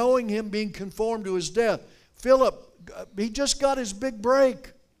about knowing him, being conformed to his death. Philip, he just got his big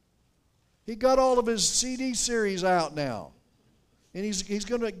break. He got all of his CD series out now. And he's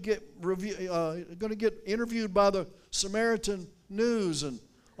going to get interviewed by the Samaritan News and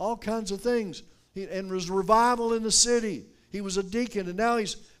all kinds of things. And there's revival in the city. He was a deacon, and now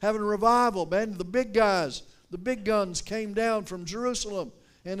he's having a revival. Man, the big guys, the big guns came down from Jerusalem.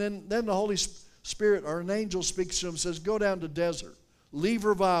 And then the Holy Spirit, or an angel, speaks to him and says, go down to desert. Leave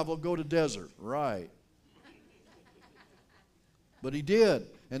revival, go to desert. Right. But he did.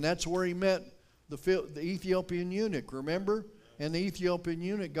 And that's where he met the Ethiopian eunuch, remember? And the Ethiopian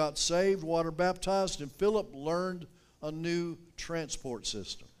eunuch got saved, water baptized, and Philip learned a new transport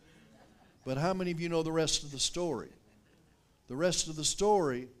system. But how many of you know the rest of the story? The rest of the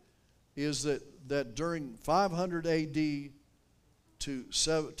story is that during 500 A.D. to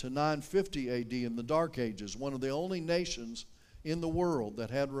 950 A.D. in the Dark Ages, one of the only nations in the world that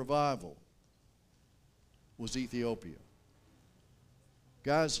had revival was Ethiopia.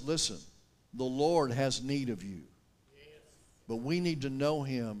 Guys, listen, the Lord has need of you. But we need to know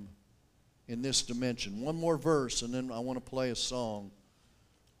him in this dimension. One more verse, and then I want to play a song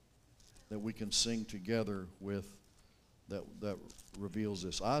that we can sing together with that reveals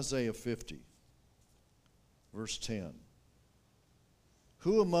this. Isaiah 50, verse 10.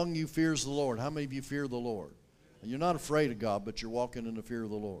 Who among you fears the Lord? How many of you fear the Lord? You're not afraid of God, but you're walking in the fear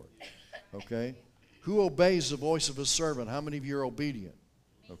of the Lord. Okay? Who obeys the voice of his servant? How many of you are obedient?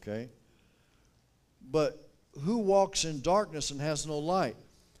 Okay? But who walks in darkness and has no light?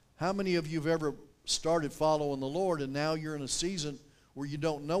 How many of you have ever started following the Lord and now you're in a season where you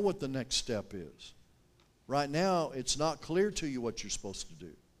don't know what the next step is? Right now, it's not clear to you what you're supposed to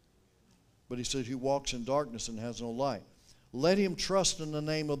do. But he says, who walks in darkness and has no light. Let him trust in the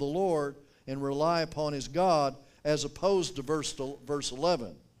name of the Lord and rely upon his God, as opposed to verse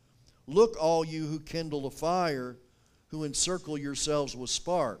 11. Look, all you who kindle a fire, who encircle yourselves with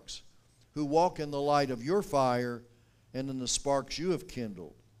sparks, who walk in the light of your fire and in the sparks you have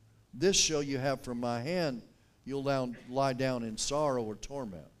kindled. This shall you have from my hand. You'll lie down in sorrow or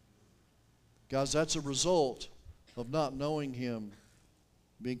torment. Guys, that's a result of not knowing him,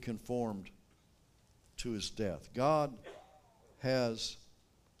 being conformed to his death. God has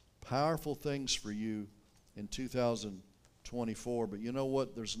powerful things for you in 2024, but you know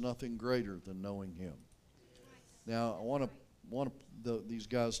what? There's nothing greater than knowing him. Now, I want these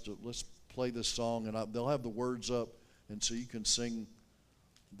guys to, let's play this song, and they'll have the words up, and so you can sing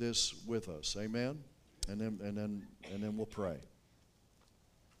this with us. Amen? And then we'll pray.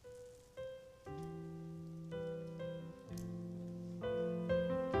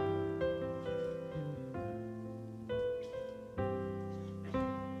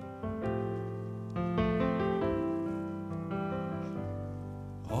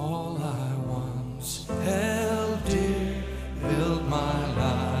 All I once held dear, built my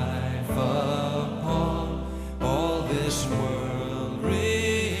life upon. All this world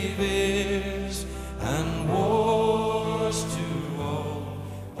reveres and wars to own.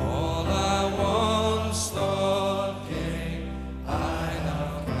 All I once thought gain, I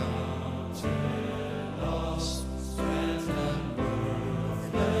have counted lost, strength and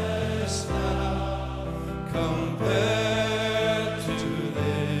worthless now, compared to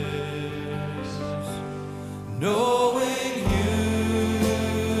this. Knowing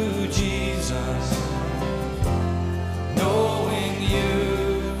you, Jesus, knowing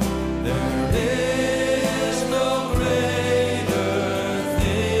you, there is no greater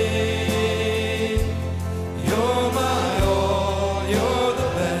thing. You're my all, you're the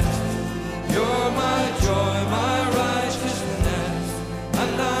best. You're my joy, my righteousness,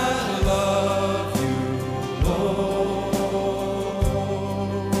 and I love you, Lord.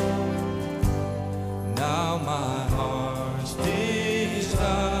 Now my heart's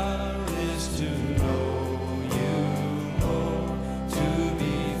desire is to know you more, to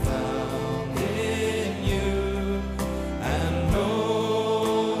be found in you and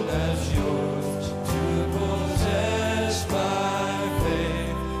known as yours, to possess by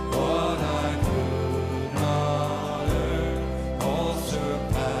faith what I could not earn, all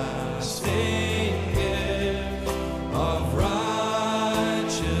surpassing gift of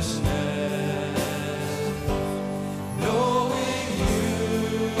righteousness. Knowing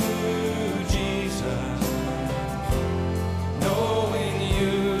you, Jesus, knowing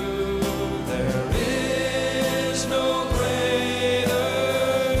you, there is no greater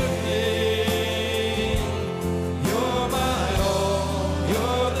thing. You're my all,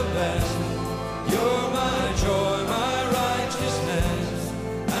 you're the best. You're my joy, my righteousness,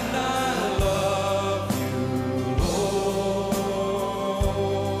 and I love you, Lord.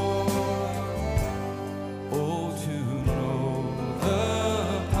 Oh, to know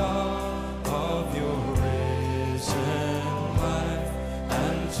the power of your risen life,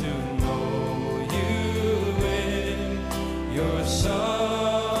 and to know you in your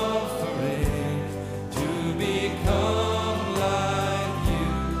suffering, to become like you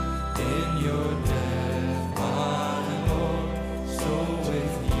in your death, my Lord. So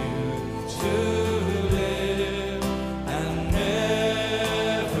with you to live and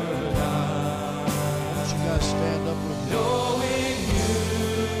never die. Why don't you guys stand up with me? Knowing you,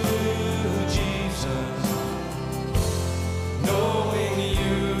 Jesus, knowing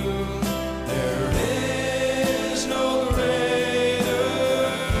you, there is no greater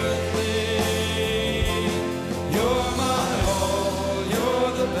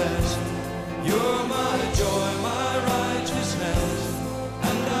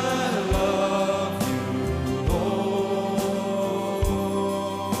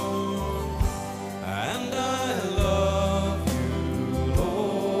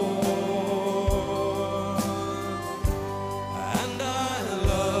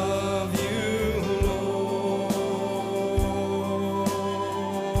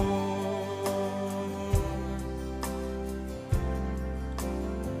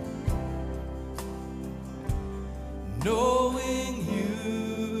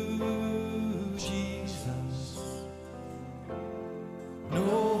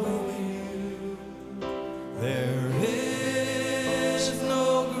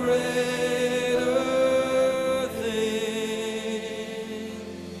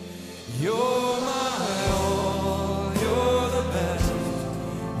You're my all, you're the best.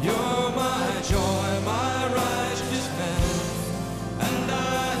 You're my joy, my righteousness, and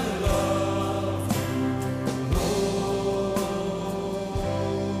I love you, Lord.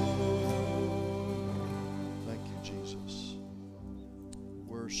 Thank you, Jesus.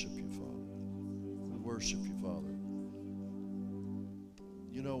 Worship you, Father. We worship you, Father.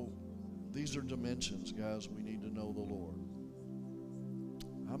 You know, these are dimensions, guys. We need to know the Lord.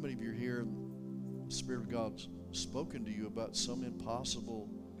 How many of you are here and the Spirit of God's spoken to you about some impossible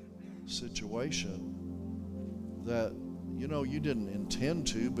situation that, you know, you didn't intend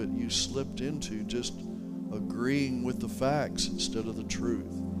to, but you slipped into just agreeing with the facts instead of the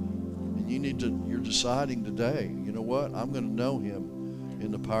truth? And you're deciding today, you know what? I'm going to know Him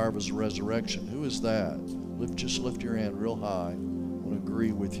in the power of His resurrection. Who is that? Just lift your hand real high. I want to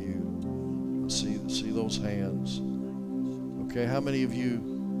agree with you. See those hands. Okay, how many of you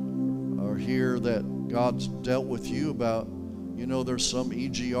are here that God's dealt with you about, you know, there's some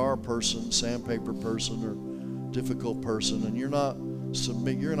EGR person, sandpaper person, or difficult person, and you're not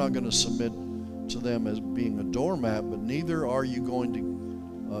going to submit to them as being a doormat, but neither are you going to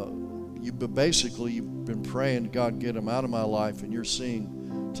you've been praying, God, get them out of my life, and you're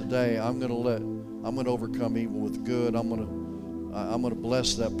seeing today, I'm going to overcome evil with good. I'm going to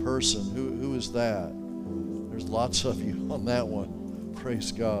bless that person. Who is that? There's lots of you on that one.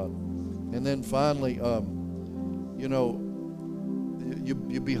 Praise God. And then finally, you know, you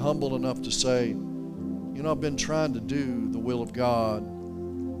be humble enough to say, you know, I've been trying to do the will of God,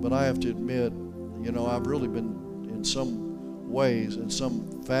 but I have to admit, you know, I've really been, in some ways, in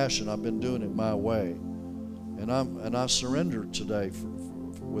some fashion, I've been doing it my way. And I surrender today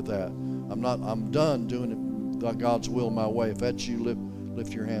with that. I'm done doing it God's will my way. If that's you,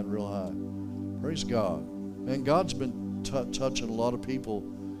 lift your hand real high. Praise God. Man, God's been touching a lot of people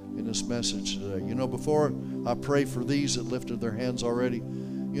in this message today. You know, before I pray for these that lifted their hands already,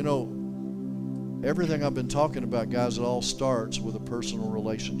 you know, everything I've been talking about, guys, it all starts with a personal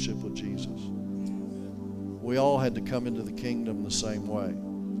relationship with Jesus. We all had to come into the kingdom the same way.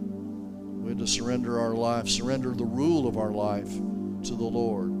 We had to surrender our life, surrender the rule of our life to the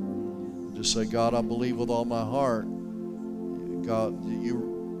Lord. Just say, God, I believe with all my heart, God, that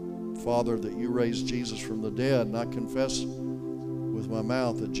you, Father, that you raised Jesus from the dead, and I confess with my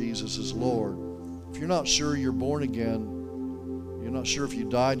mouth that Jesus is Lord. If you're not sure you're born again, you're not sure if you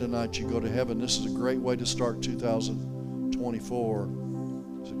die tonight, you go to heaven, this is a great way to start 2024,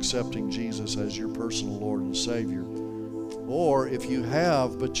 is accepting Jesus as your personal Lord and Savior. Or if you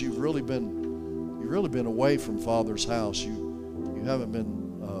have, but you've really been away from Father's house, you haven't been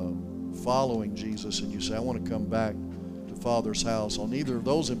following Jesus, and you say, I want to come back to Father's house. On either of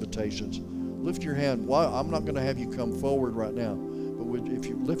those invitations, lift your hand. I'm not going to have you come forward right now, but if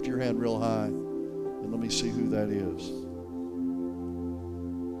you lift your hand real high, and let me see who that is.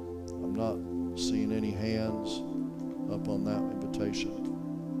 I'm not seeing any hands up on that invitation.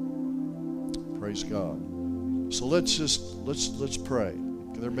 Praise God. So let's pray.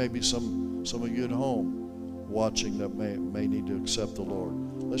 There may be some of you at home watching that may need to accept the Lord.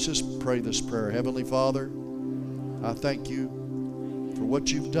 Let's just pray this prayer. Heavenly Father, I thank you for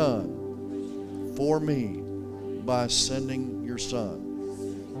what you've done for me by sending your Son.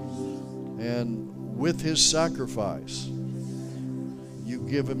 And with his sacrifice, you've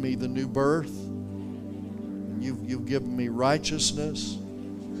given me the new birth. You've given me righteousness,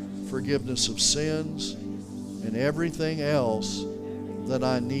 forgiveness of sins, and everything else that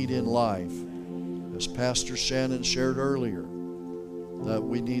I need in life. As Pastor Shannon shared earlier, that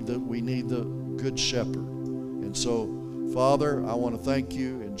we need the good shepherd. And so, Father, I want to thank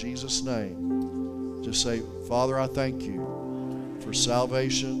you in Jesus' name. Just say, Father, I thank you for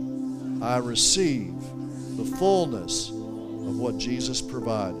salvation. I receive the fullness of what Jesus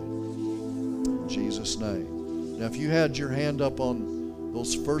provided. In Jesus' name. Now, if you had your hand up on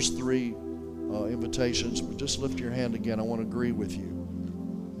those first three invitations, but just lift your hand again. I want to agree with you.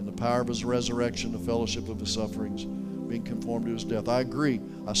 In the power of his resurrection, the fellowship of his sufferings, being conformed to his death. I agree.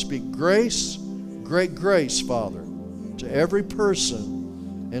 I speak grace, great grace, Father, to every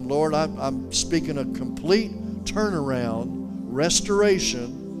person. And Lord, I'm speaking a complete turnaround,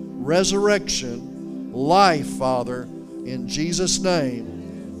 restoration, resurrection, life, Father, in Jesus'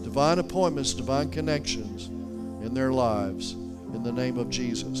 name. Divine appointments, divine connections in their lives, in the name of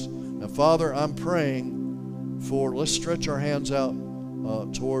Jesus. Now, Father, I'm praying for, let's stretch our hands out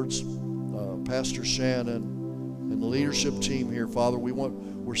towards Pastor Shannon and the leadership team here. Father,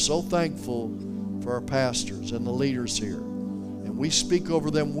 we're so thankful for our pastors and the leaders here. And we speak over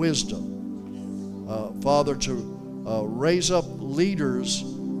them wisdom. Father, to raise up leaders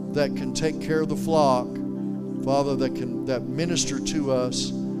that can take care of the flock, Father, that minister to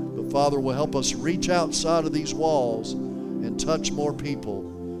us, but Father, will help us reach outside of these walls and touch more people.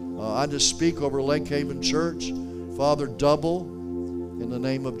 I just speak over Lake Haven Church, Father, double in the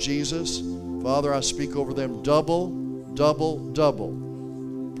name of Jesus. Father, I speak over them double, double,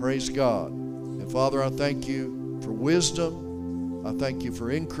 double. Praise God. And Father, I thank you for wisdom. I thank you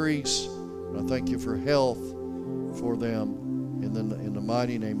for increase. And I thank you for health for them in the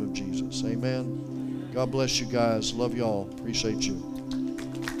mighty name of Jesus. Amen. God bless you guys. Love y'all. Appreciate you.